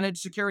a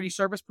managed security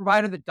service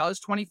provider that does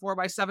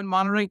 24/7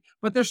 monitoring,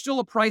 but there's still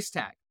a price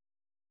tag.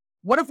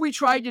 What if we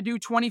tried to do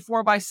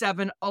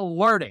 24/7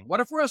 alerting? What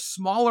if we're a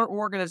smaller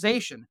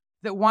organization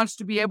that wants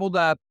to be able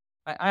to,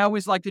 I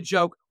always like to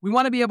joke, we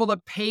want to be able to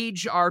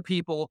page our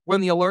people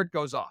when the alert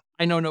goes off.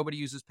 I know nobody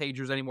uses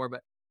pagers anymore,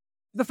 but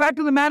the fact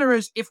of the matter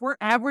is, if we're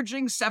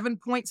averaging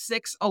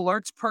 7.6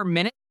 alerts per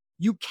minute,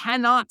 you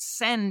cannot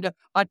send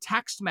a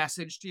text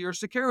message to your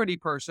security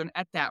person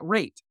at that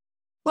rate.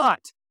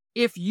 But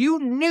if you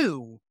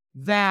knew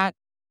that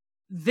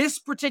this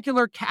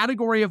particular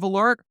category of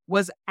alert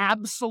was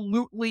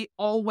absolutely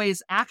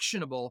always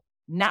actionable,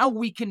 now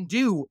we can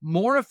do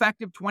more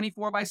effective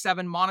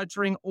 24/7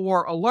 monitoring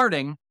or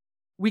alerting.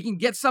 We can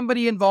get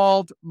somebody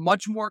involved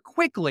much more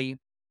quickly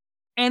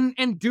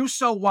and do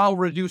so while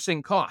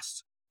reducing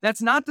costs.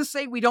 That's not to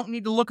say we don't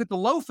need to look at the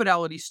low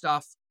fidelity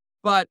stuff,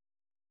 but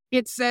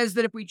it says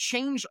that if we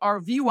change our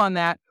view on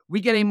that, we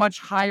get a much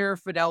higher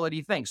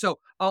fidelity thing. So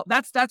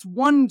that's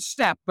one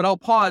step, but I'll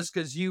pause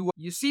because you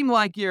seem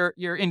like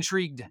you're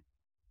intrigued.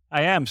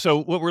 I am.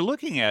 So what we're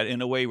looking at,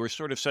 in a way, we're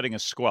sort of setting a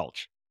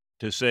squelch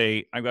to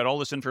say, I've got all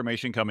this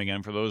information coming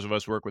in. For those of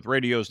us who work with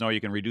radios, know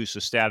you can reduce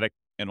the static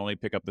and only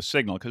pick up the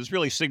signal, because it's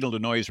really signal to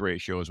noise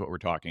ratio is what we're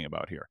talking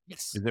about here.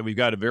 Yes. Is that we've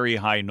got a very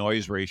high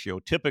noise ratio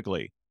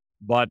typically.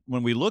 But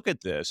when we look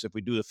at this, if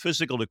we do the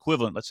physical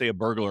equivalent, let's say a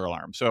burglar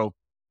alarm. So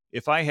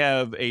if I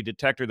have a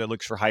detector that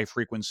looks for high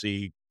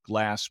frequency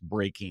glass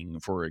breaking,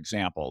 for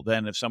example,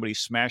 then if somebody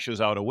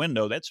smashes out a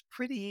window, that's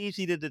pretty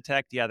easy to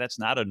detect. Yeah, that's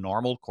not a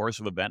normal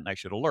course of event, and I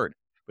should alert.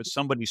 But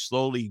somebody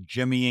slowly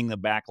jimmying the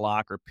back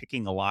lock or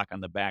picking a lock on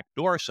the back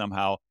door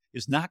somehow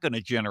is not going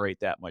to generate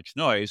that much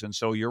noise. And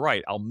so you're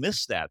right, I'll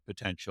miss that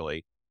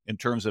potentially in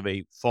terms of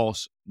a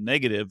false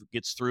negative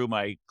gets through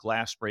my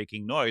glass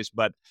breaking noise,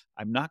 but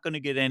I'm not going to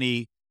get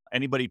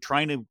anybody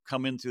trying to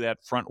come in through that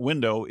front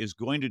window is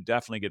going to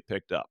definitely get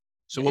picked up.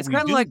 So what It's we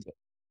kind of do, like,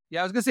 yeah,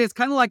 I was gonna say it's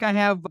kind of like I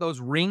have those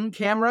Ring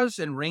cameras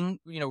and Ring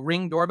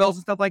doorbells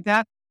and stuff like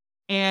that,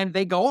 and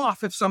they go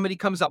off if somebody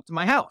comes up to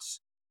my house.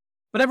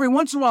 But every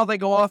once in a while, they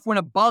go off when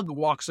a bug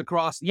walks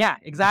across. Yeah,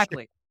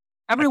 exactly.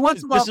 Every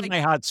once in a while, this is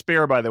my hot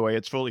spare, by the way.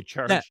 It's fully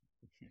charged. yeah,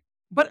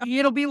 but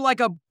it'll be like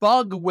a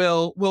bug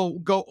will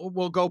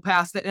go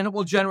past it and it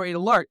will generate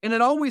alert, and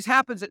it always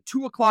happens at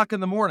 2 o'clock in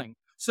the morning.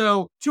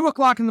 So 2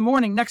 o'clock in the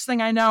morning, next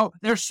thing I know,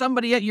 there's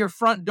somebody at your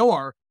front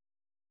door.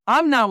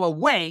 I'm now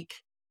awake.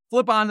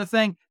 Flip on the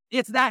thing.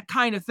 It's that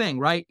kind of thing,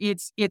 right?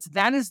 It's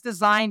that is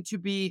designed to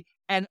be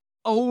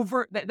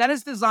that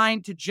is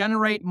designed to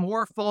generate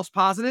more false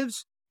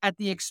positives at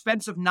the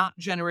expense of not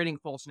generating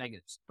false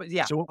negatives. But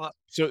yeah. So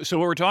what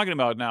we're talking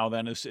about now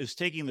then is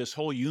taking this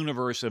whole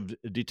universe of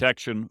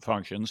detection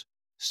functions,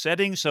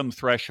 setting some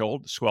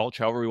threshold, squelch,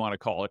 however we want to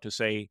call it, to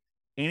say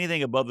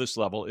anything above this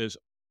level is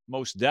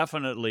most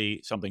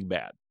definitely something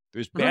bad.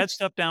 There's bad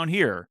stuff down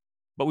here,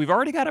 but we've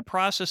already got a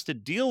process to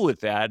deal with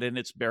that, and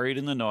it's buried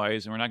in the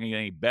noise, and we're not going to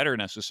get any better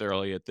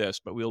necessarily at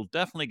this, but we'll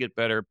definitely get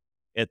better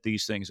at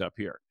these things up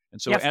here.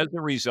 And so Yes. as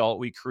a result,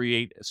 we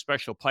create a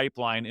special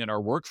pipeline in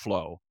our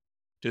workflow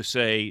to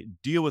say,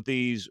 deal with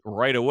these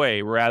right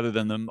away rather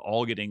than them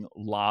all getting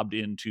lobbed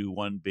into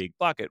one big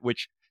bucket,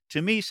 which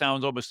to me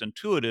sounds almost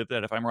intuitive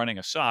that if I'm running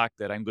a SOC,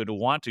 that I'm going to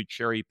want to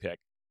cherry pick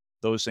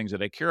those things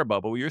that I care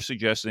about. But what you're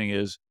suggesting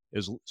is,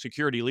 as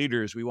security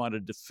leaders, we want to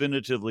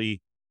definitively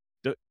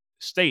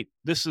state,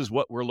 this is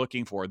what we're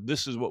looking for.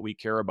 This is what we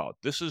care about.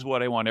 This is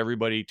what I want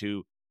everybody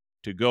to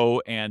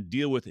go and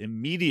deal with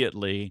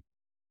immediately.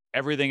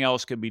 Everything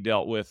else can be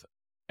dealt with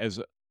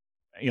as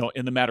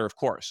in the matter of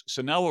course.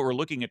 So now what we're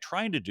looking at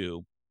trying to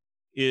do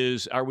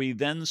is, are we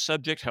then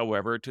subject,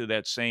 however, to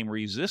that same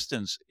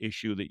resistance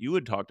issue that you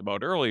had talked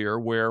about earlier,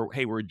 where,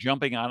 hey, we're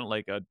jumping on it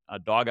like a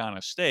dog on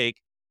a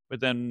steak, but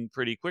then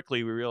pretty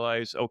quickly we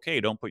realize, okay,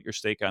 don't put your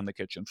steak on the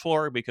kitchen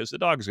floor because the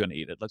dog's going to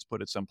eat it. Let's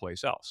put it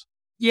someplace else.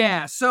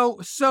 Yeah.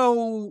 So,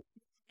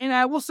 and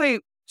I will say,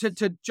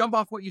 to jump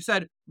off what you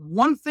said,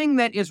 one thing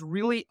that is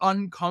really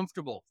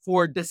uncomfortable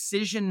for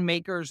decision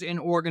makers in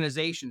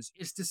organizations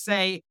is to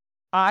say,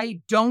 I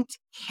don't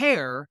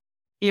care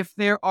if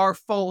there are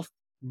false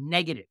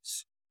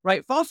negatives,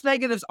 right? False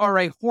negatives are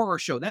a horror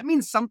show. That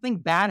means something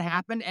bad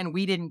happened and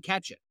we didn't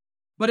catch it.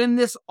 But in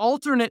this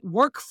alternate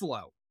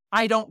workflow,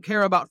 I don't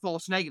care about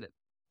false negatives.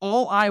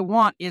 All I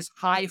want is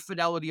high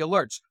fidelity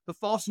alerts. The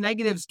false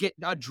negatives get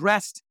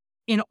addressed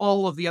in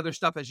all of the other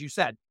stuff, as you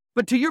said.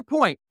 But to your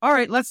point, all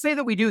right, let's say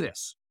that we do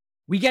this.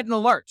 We get an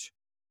alert.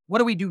 What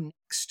do we do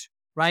next,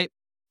 right?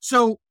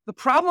 So the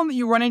problem that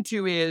you run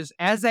into is,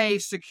 as a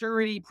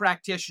security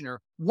practitioner,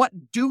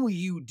 what do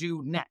you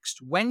do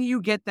next? When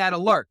you get that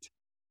alert,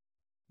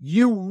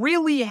 you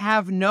really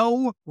have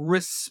no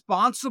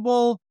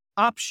responsible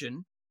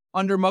option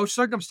under most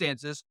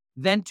circumstances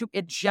than to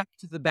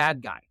eject the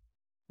bad guy,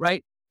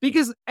 right?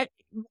 Because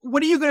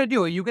what are you going to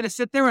do? Are you going to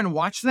sit there and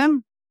watch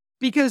them?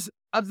 Because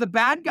the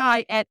bad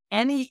guy at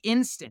any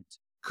instant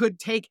could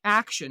take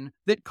action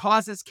that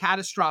causes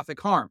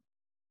catastrophic harm.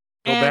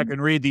 Go back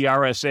and read the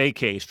RSA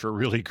case for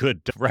really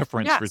good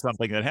reference for Yes.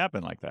 something that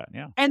happened like that.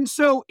 Yeah. And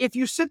so if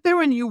you sit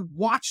there and you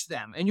watch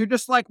them and you're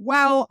just like,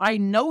 well, I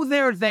know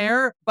they're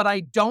there, but I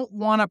don't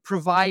want to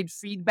provide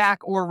feedback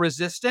or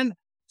resistance.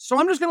 So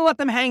I'm just going to let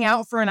them hang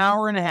out for an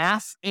hour and a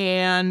half.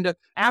 And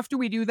after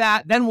we do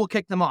that, then we'll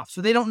kick them off. So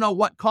they don't know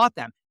what caught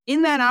them.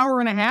 In that hour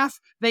and a half,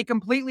 they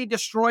completely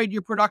destroyed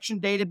your production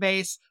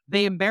database.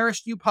 They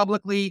embarrassed you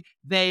publicly.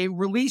 They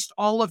released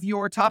all of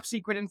your top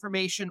secret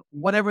information,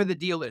 whatever the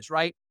deal is,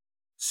 right?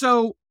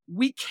 So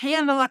we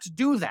cannot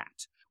do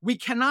that. We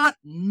cannot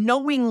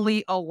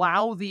knowingly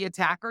allow the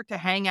attacker to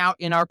hang out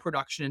in our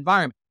production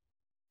environment.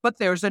 But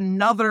there's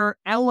another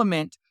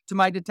element to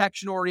my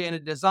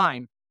detection-oriented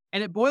design,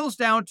 and it boils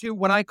down to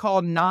what I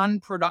call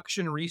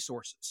non-production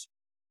resources.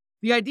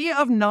 The idea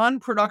of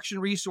non-production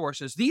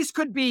resources, these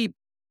could be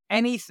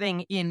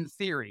anything in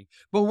theory,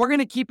 but we're going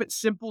to keep it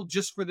simple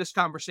just for this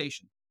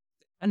conversation.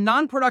 A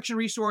non-production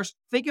resource,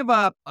 think of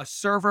a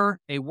server,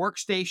 a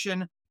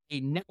workstation,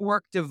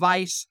 network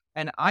device,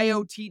 an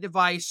IoT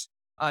device,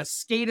 a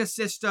SCADA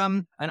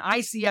system, an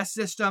ICS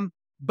system.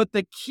 But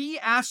the key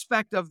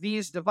aspect of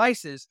these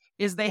devices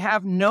is they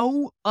have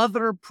no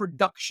other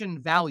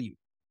production value.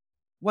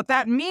 What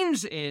that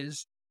means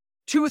is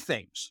two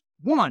things.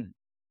 One,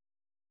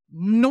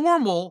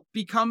 normal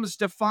becomes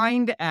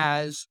defined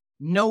as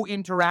no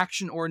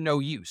interaction or no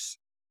use.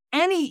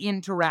 Any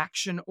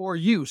interaction or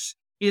use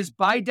is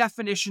by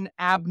definition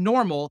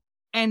abnormal,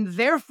 and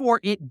therefore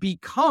it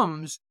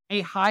becomes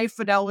a high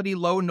fidelity,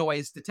 low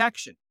noise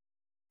detection.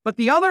 But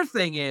the other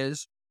thing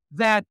is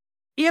that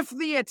if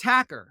the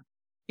attacker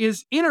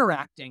is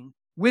interacting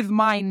with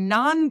my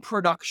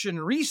non-production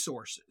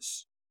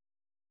resources,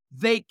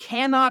 they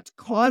cannot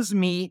cause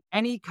me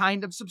any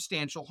kind of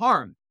substantial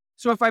harm.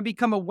 So if I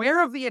become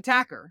aware of the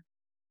attacker,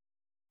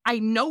 I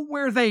know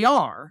where they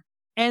are,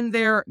 and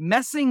they're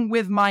messing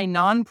with my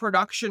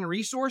non-production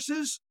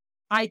resources,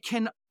 I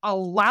can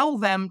allow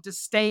them to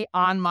stay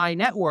on my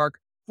network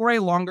for a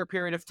longer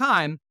period of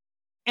time.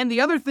 And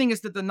the other thing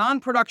is that the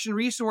non-production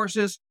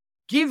resources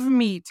give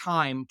me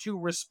time to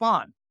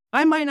respond.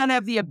 I might not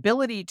have the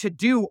ability to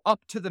do up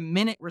to the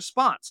minute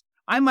response.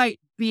 I might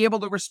be able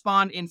to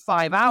respond in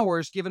 5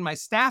 hours given my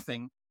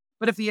staffing.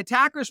 But if the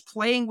attacker's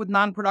playing with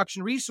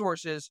non-production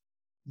resources,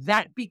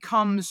 that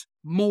becomes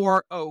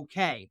more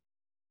okay.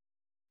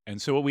 And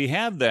so what we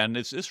have then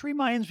is this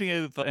reminds me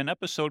of an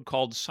episode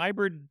called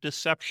Cyber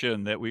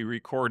Deception that we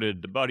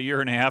recorded about a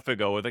year and a half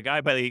ago with a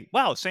guy by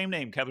same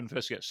name, Kevin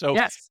Fiscus. So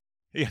Yes.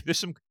 yeah,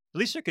 there's at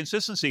least a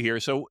consistency here.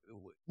 So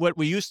what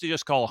we used to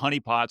just call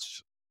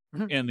honeypots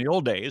Mhm. in the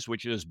old days,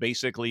 which is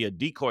basically a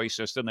decoy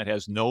system that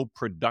has no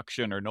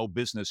production or no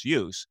business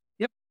use.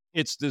 Yep.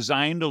 It's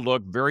designed to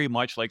look very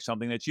much like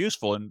something that's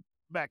useful. And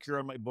back here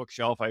on my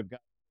bookshelf, I've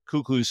got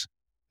Cuckoo's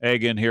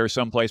Egg in here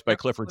someplace by Yep.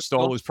 Clifford That's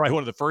Stoll, cool. who's probably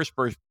one of the first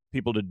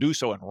people to do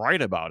so and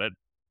write about it.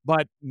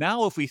 But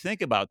now if we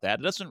think about that,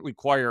 it doesn't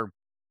require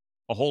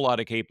a whole lot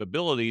of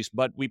capabilities,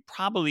 but we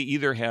probably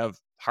either have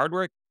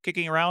hardware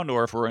kicking around,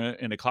 or if we're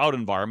in a cloud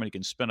environment, you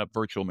can spin up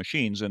virtual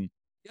machines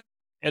Yep.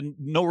 and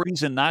no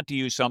reason not to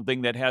use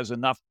something that has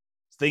enough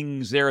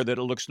things there that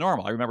it looks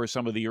normal. I remember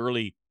some of the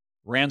early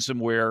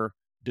ransomware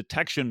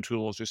detection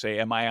tools to say,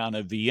 am I on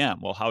a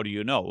VM? Well, how do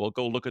you know? Well,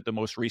 go look at the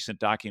most recent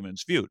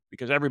documents viewed,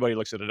 because everybody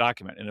looks at a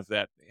document. And if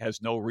that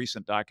has no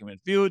recent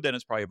document viewed, then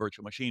it's probably a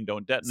virtual machine.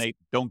 Don't detonate.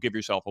 Don't give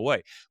yourself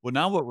away. Well,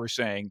 now what we're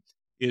saying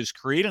is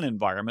create an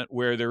environment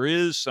where there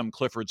is some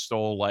Clifford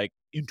Stoll like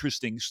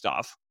interesting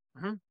stuff.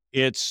 Mhm.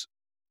 It's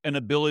an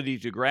ability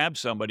to grab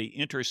somebody,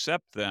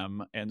 intercept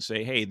them, and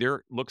say, hey,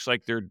 there looks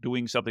like they're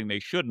doing something they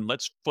shouldn't.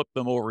 Let's flip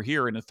them over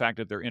here in the fact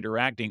that they're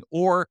interacting.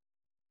 Or,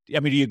 I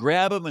mean, do you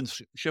grab them and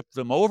shift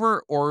them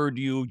over, or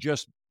do you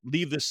just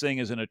leave this thing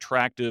as an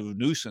attractive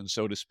nuisance,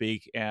 so to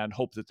speak, and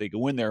hope that they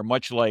go in there,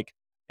 much like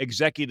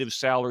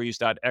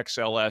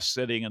executivesalaries.xls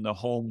sitting in the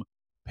home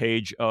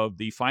page of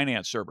the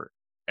finance server?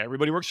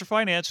 Everybody who works for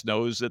finance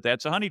knows that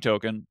that's a honey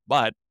token,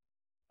 but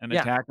an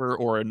Yeah. attacker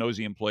or a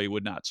nosy employee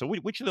would not. So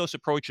which of those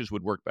approaches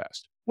would work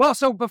best? Well,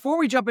 so before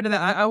we jump into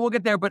that, I will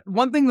get there. But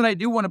one thing that I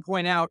do want to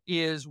point out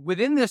is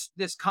within this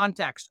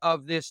context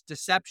of this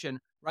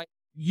deception, right?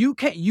 You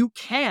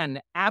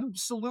can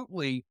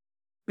absolutely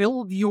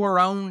build your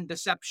own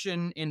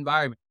deception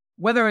environment,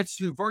 whether it's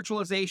through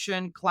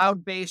virtualization,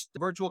 cloud-based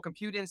virtual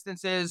compute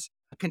instances,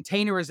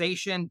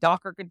 containerization,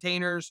 Docker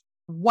containers,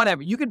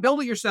 whatever. You can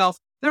build it yourself.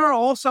 There are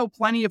also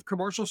plenty of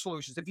commercial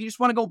solutions. If you just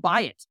want to go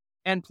buy it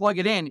and plug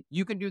it in,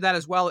 you can do that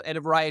as well at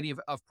a variety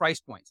of price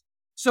points.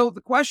 So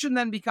the question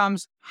then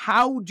becomes,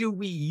 how do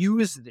we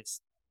use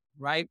this,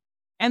 right?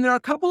 And there are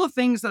a couple of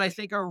things that I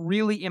think are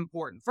really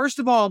important. First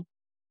of all,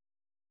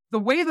 the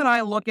way that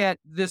I look at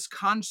this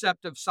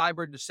concept of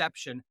cyber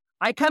deception,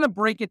 I kind of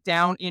break it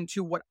down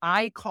into what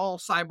I call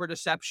cyber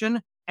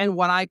deception and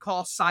what I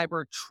call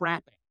cyber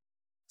trapping.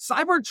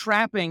 Cyber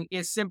trapping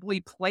is simply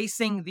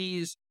placing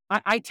these,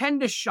 I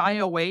tend to shy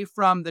away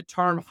from the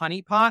term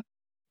honeypot.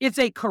 It's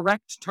a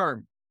correct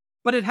term,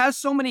 but it has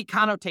so many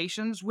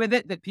connotations with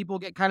it that people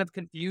get kind of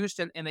confused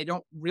and they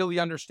don't really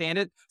understand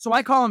it. So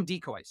I call them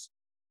decoys,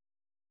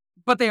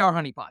 but they are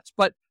honeypots.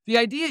 But the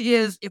idea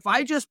is if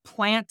I just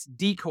plant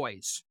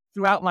decoys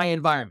throughout my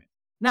environment.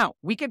 Now,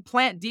 we could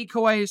plant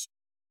decoys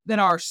that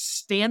are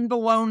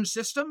standalone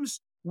systems.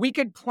 We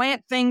could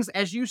plant things,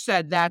 as you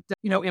said, that,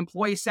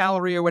 employee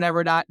salary or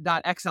whatever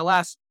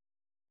 .xls.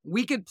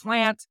 We could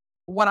plant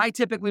what I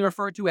typically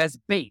refer to as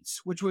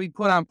baits, which we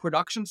put on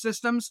production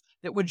systems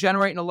that would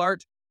generate an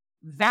alert.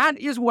 That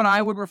is what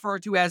I would refer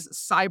to as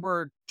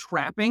cyber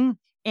trapping.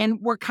 And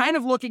we're kind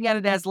of looking at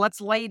it as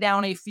let's lay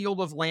down a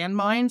field of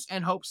landmines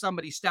and hope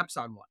somebody steps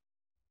on one.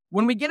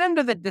 When we get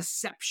into the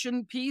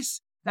deception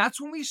piece,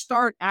 that's when we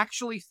start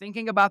actually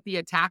thinking about the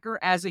attacker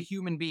as a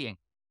human being.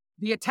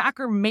 The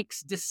attacker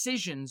makes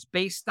decisions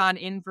based on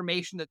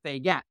information that they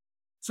get.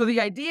 So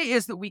the idea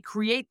is that we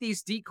create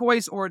these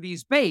decoys or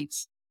these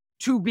baits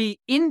to be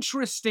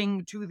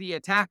interesting to the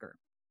attacker.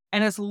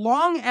 And as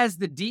long as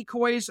the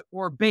decoys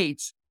or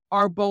baits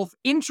are both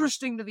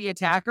interesting to the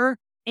attacker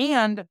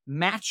and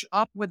match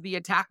up with the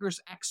attacker's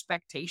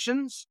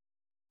expectations,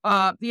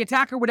 the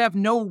attacker would have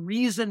no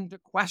reason to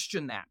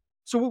question that.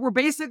 So what we're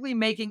basically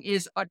making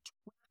is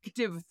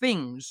attractive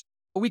things.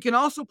 We can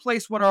also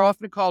place what are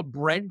often called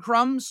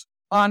breadcrumbs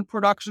on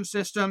production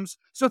systems.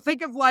 So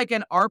think of like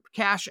an ARP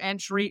cache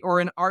entry or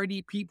an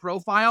RDP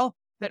profile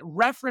that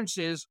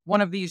references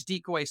one of these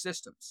decoy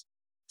systems.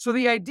 So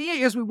the idea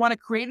is we want to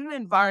create an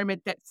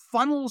environment that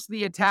funnels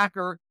the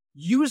attacker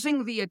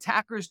using the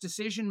attacker's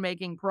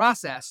decision-making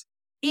process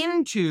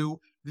into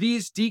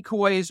these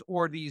decoys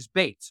or these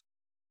baits.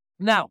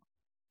 Now,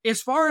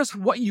 as far as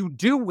what you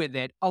do with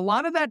it, a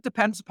lot of that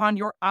depends upon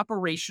your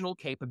operational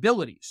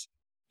capabilities.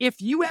 If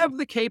you have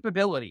the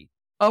capability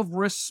of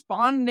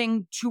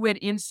responding to an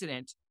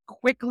incident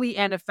quickly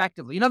and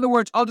effectively, in other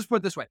words, I'll just put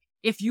it this way.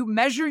 If you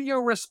measure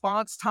your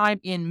response time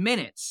in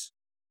minutes,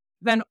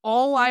 then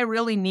all I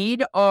really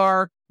need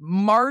are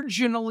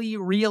marginally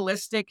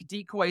realistic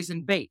decoys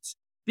and baits.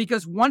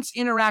 Because once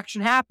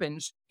interaction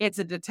happens, it's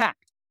a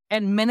detect.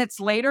 And minutes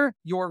later,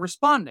 you're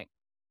responding.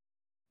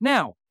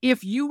 Now,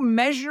 if you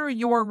measure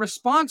your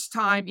response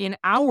time in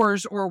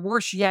hours or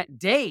worse yet,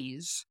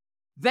 days,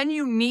 then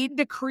you need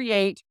to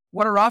create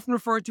what are often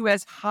referred to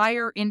as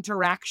higher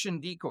interaction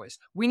decoys.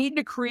 We need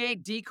to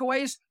create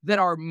decoys that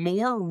are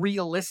more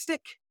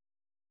realistic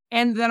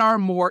and that are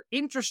more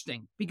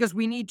interesting because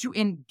we need to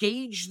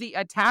engage the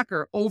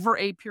attacker over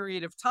a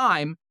period of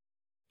time,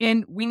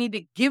 and we need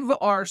to give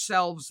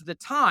ourselves the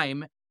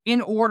time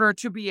in order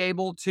to be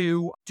able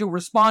to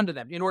respond to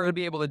them, in order to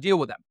be able to deal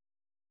with them.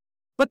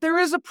 But there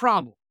is a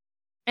problem,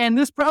 and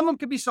this problem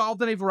can be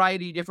solved in a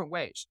variety of different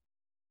ways.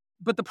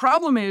 But the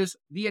problem is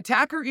the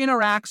attacker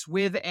interacts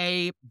with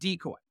a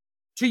decoy.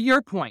 To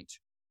your point,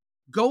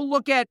 go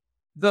look at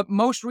the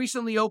most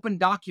recently opened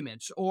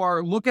documents,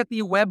 or look at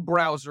the web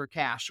browser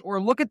cache,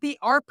 or look at the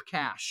ARP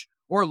cache,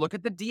 or look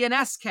at the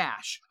DNS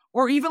cache,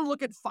 or even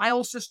look at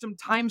file system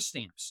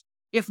timestamps.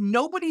 If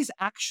nobody's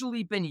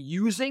actually been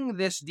using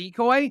this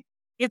decoy,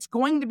 it's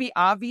going to be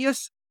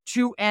obvious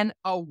to an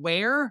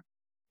aware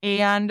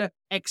and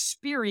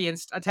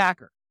experienced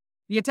attacker.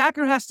 The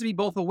attacker has to be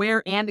both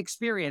aware and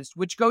experienced,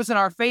 which goes in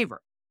our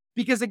favor.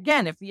 Because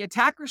again, if the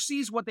attacker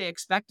sees what they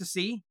expect to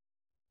see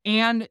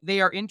and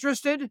they are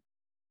interested,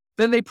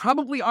 then they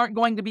probably aren't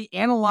going to be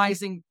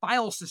analyzing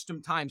file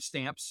system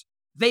timestamps.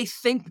 They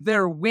think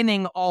they're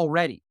winning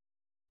already.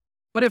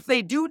 But if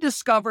they do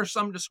discover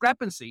some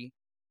discrepancy,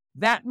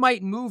 that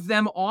might move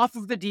them off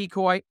of the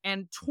decoy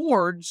and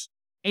towards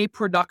a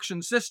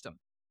production system.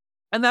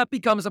 And that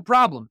becomes a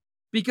problem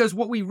because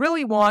what we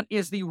really want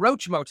is the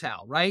roach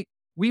motel, right?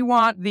 We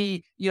want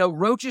the,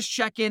 roaches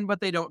check in, but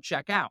they don't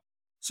check out.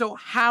 So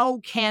how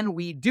can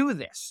we do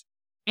this?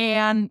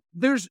 And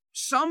there's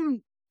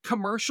some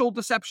commercial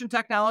deception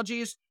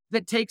technologies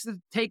that take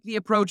the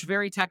approach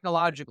very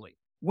technologically.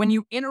 When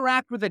you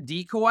interact with a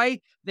decoy,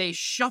 they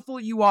shuffle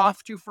you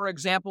off to, for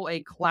example,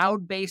 a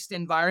cloud-based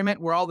environment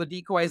where all the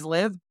decoys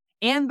live,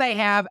 and they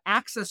have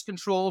access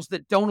controls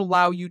that don't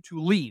allow you to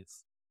leave,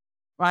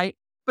 right?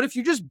 But if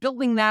you're just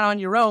building that on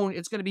your own,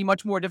 it's going to be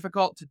much more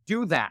difficult to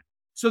do that.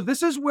 So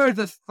this is where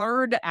the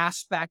third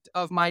aspect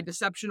of my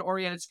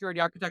deception-oriented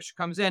security architecture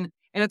comes in,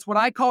 and it's what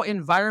I call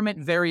environment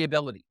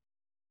variability.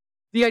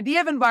 The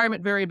idea of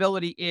environment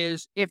variability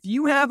is if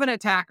you have an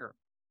attacker,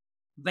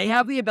 they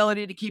have the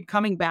ability to keep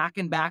coming back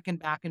and back and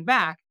back and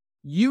back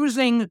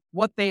using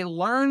what they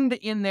learned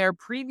in their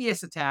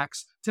previous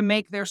attacks to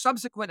make their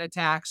subsequent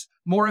attacks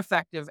more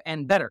effective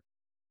and better.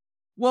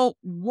 Well,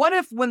 what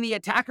if when the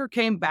attacker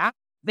came back,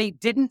 they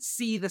didn't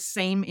see the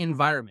same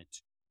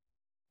environment?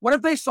 What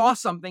if they saw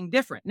something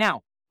different?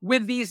 Now,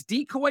 with these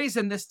decoys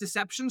and this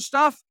deception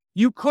stuff,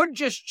 you could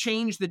just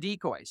change the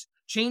decoys,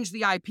 change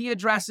the IP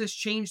addresses,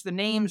 change the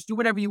names, do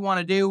whatever you want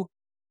to do.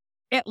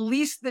 At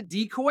least the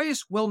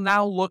decoys will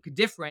now look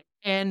different.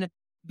 And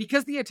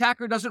because the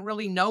attacker doesn't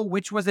really know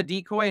which was a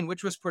decoy and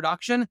which was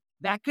production,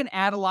 that can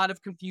add a lot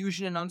of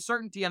confusion and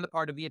uncertainty on the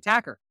part of the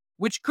attacker,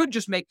 which could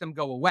just make them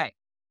go away.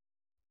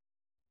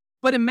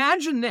 But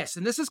imagine this,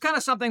 and this is kind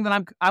of something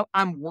that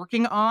I'm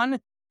working on,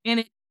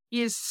 and it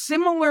is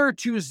similar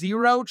to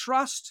zero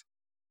trust.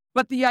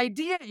 But the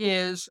idea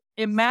is,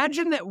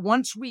 imagine that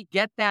once we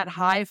get that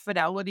high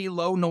fidelity,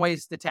 low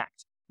noise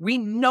detect, we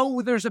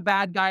know there's a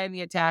bad guy in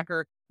the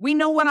attacker. We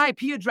know what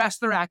IP address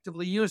they're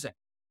actively using.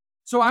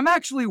 So I'm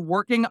actually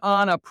working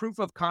on a proof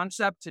of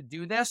concept to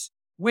do this,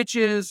 which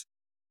is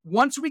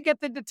once we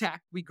get the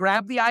detect, we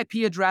grab the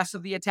IP address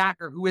of the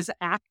attacker who is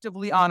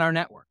actively on our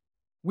network.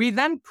 We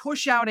then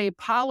push out a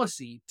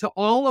policy to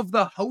all of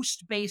the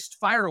host-based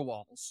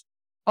firewalls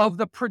of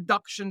the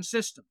production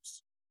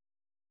systems.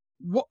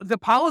 The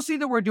policy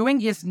that we're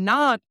doing is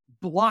not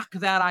block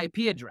that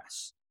IP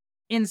address.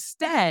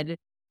 Instead,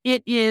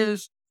 it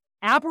is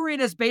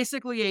operate as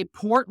basically a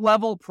port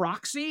level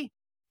proxy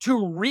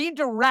to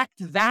redirect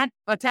that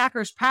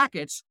attacker's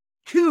packets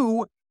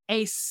to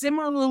a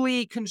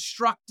similarly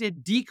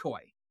constructed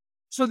decoy.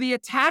 So the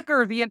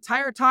attacker the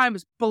entire time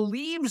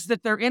believes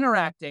that they're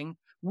interacting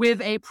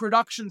with a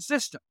production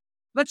system.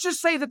 Let's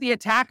just say that the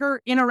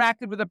attacker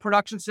interacted with a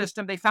production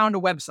system. They found a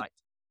website.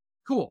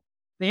 Cool.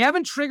 They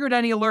haven't triggered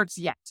any alerts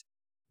yet.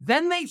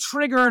 Then they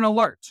trigger an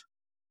alert.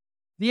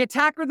 The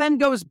attacker then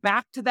goes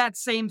back to that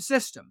same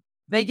system.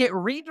 They get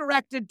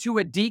redirected to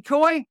a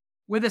decoy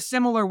with a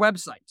similar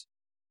website.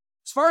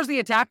 As far as the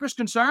attacker is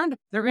concerned,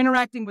 they're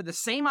interacting with the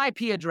same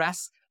IP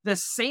address, the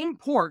same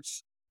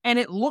ports, and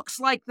it looks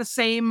like the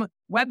same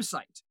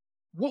website.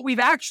 What we've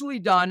actually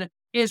done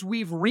is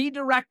we've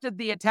redirected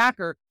the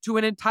attacker to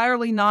an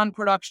entirely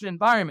non-production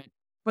environment,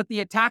 but the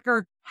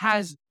attacker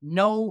has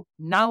no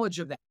knowledge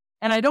of that.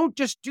 And I don't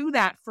just do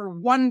that for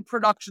one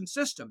production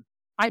system.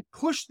 I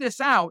push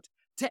this out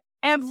to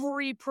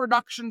every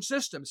production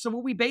system. So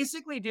what we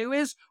basically do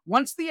is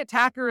once the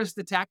attacker is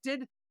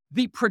detected,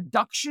 the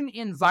production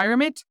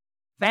environment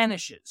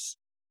vanishes.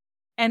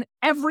 And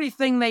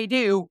everything they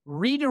do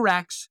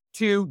redirects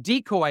to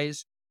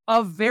decoys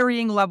of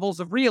varying levels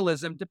of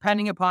realism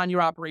depending upon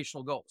your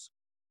operational goals.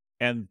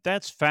 And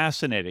that's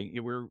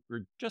fascinating. We're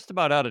just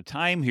about out of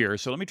time here.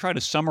 So let me try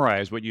to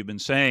summarize what you've been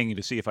saying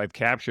to see if I've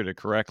captured it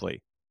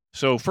correctly.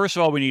 So first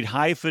of all, we need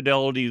high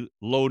fidelity,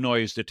 low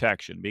noise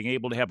detection, being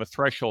able to have a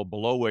threshold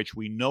below which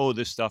we know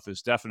this stuff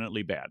is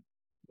definitely bad.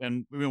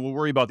 And we'll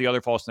worry about the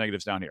other false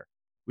negatives down here.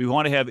 We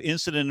want to have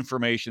incident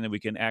information that we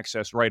can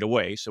access right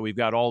away. So we've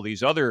got all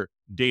these other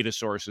data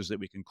sources that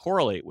we can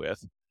correlate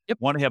with. Yep.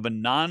 Want to have a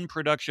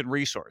non-production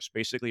resource,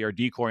 basically our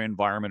decoy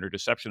environment or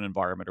deception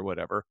environment or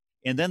whatever.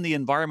 And then the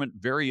environment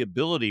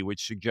variability,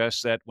 which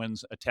suggests that when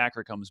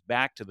attacker comes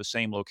back to the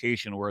same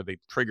location where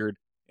they've triggered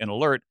an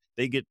alert,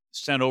 they get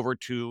sent over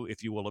to,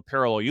 if you will, a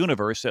parallel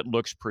universe that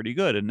looks pretty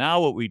good. And now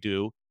what we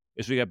do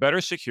is we got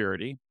better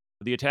security.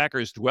 The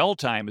attacker's dwell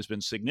time has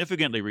been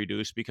significantly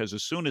reduced because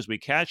as soon as we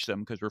catch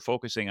them, because we're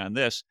focusing on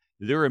this,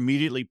 they're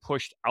immediately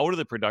pushed out of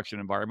the production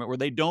environment where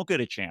they don't get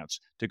a chance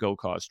to go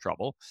cause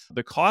trouble.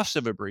 The cost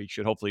of a breach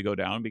should hopefully go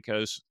down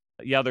because,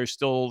 yeah, there's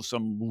still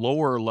some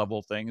lower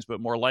level things,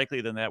 but more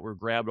likely than that, we're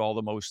grabbed all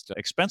the most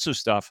expensive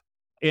stuff.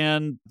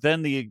 And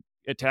then the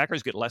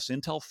attackers get less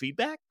intel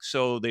feedback,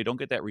 so they don't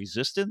get that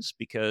resistance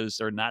because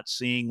they're not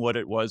seeing what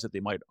it was that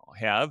they might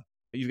have.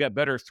 You've got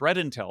better threat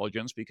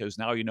intelligence because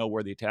now you know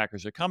where the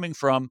attackers are coming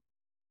from.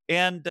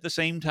 And at the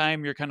same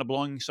time, you're kind of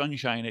blowing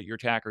sunshine at your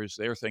attackers.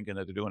 They're thinking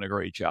that they're doing a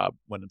great job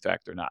when in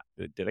fact they're not.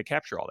 Did I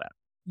capture all that?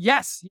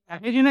 Yes.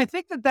 And I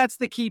think that that's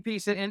the key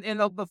piece. And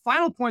the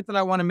final point that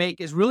I want to make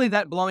is really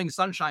that blowing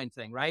sunshine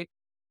thing, right?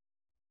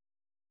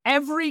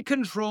 Every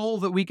control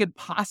that we could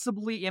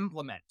possibly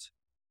implement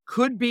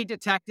could be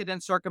detected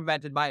and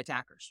circumvented by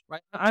attackers,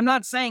 right? I'm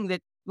not saying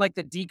that like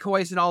the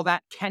decoys and all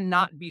that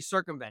cannot be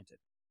circumvented.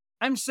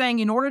 I'm saying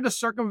in order to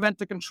circumvent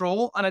the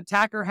control, an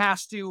attacker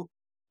has to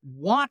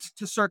want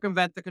to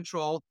circumvent the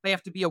control. They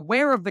have to be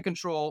aware of the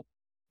control.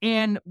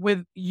 And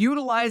with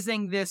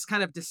utilizing this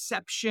kind of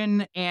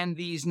deception and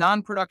these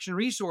non-production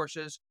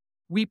resources,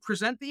 we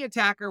present the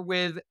attacker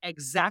with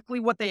exactly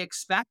what they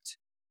expect.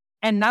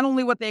 And not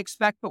only what they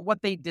expect, but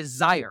what they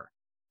desire.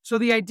 So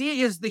the idea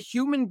is the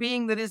human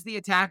being that is the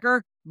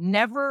attacker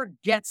never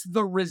gets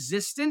the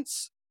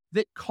resistance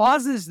that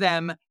causes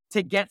them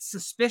to get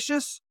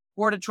suspicious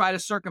or to try to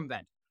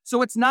circumvent.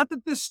 So it's not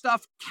that this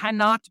stuff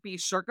cannot be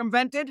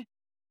circumvented.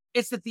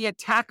 It's that the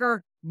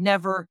attacker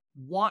never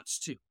wants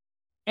to.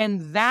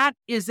 And that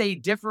is a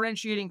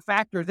differentiating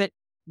factor that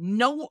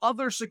no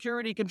other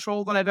security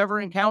control that I've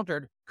ever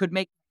encountered could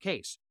make the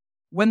case.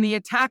 When the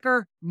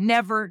attacker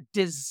never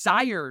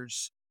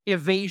desires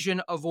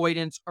evasion,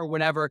 avoidance, or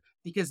whatever,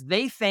 because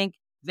they think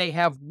they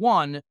have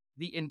won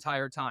the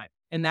entire time.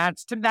 And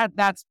that's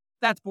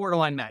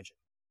borderline magic.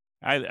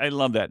 I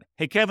love that.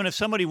 Hey, Kevin, if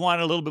somebody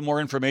wanted a little bit more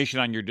information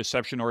on your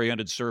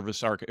deception-oriented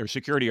service or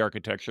security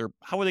architecture,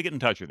 how would they get in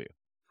touch with you?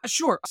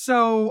 Sure.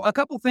 So a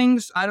couple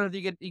things. I don't know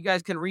if you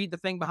guys can read the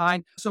thing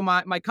behind. So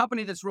my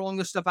company that's rolling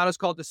this stuff out is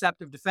called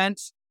Deceptive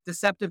Defense,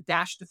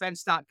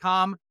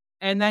 deceptive-defense.com.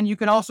 And then you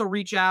can also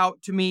reach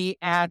out to me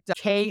at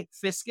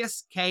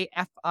Fiscus,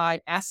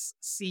 KFISCUS,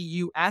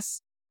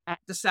 at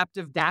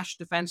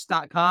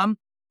deceptive-defense.com.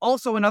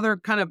 Also, another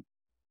kind of,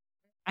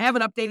 I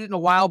haven't updated in a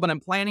while, but I'm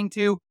planning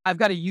to. I've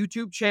got a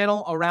YouTube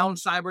channel around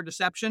cyber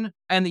deception,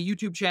 and the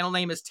YouTube channel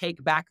name is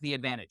Take Back the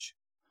Advantage.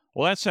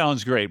 Well, that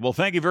sounds great. Well,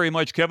 thank you very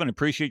much, Kevin.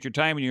 Appreciate your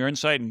time and your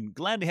insight, and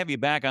glad to have you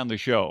back on the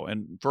show.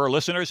 And for our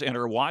listeners and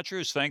our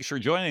watchers, thanks for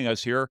joining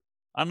us here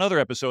on another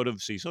episode of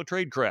CISO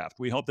Tradecraft.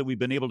 We hope that we've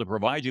been able to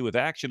provide you with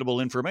actionable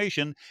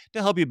information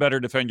to help you better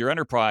defend your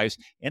enterprise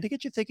and to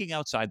get you thinking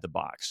outside the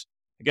box.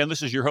 Again,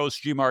 this is your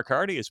host, G. Mark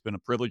Hardy. It's been a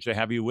privilege to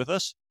have you with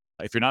us.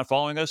 If you're not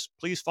following us,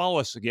 please follow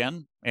us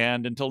again.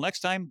 And until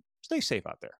next time, stay safe out there.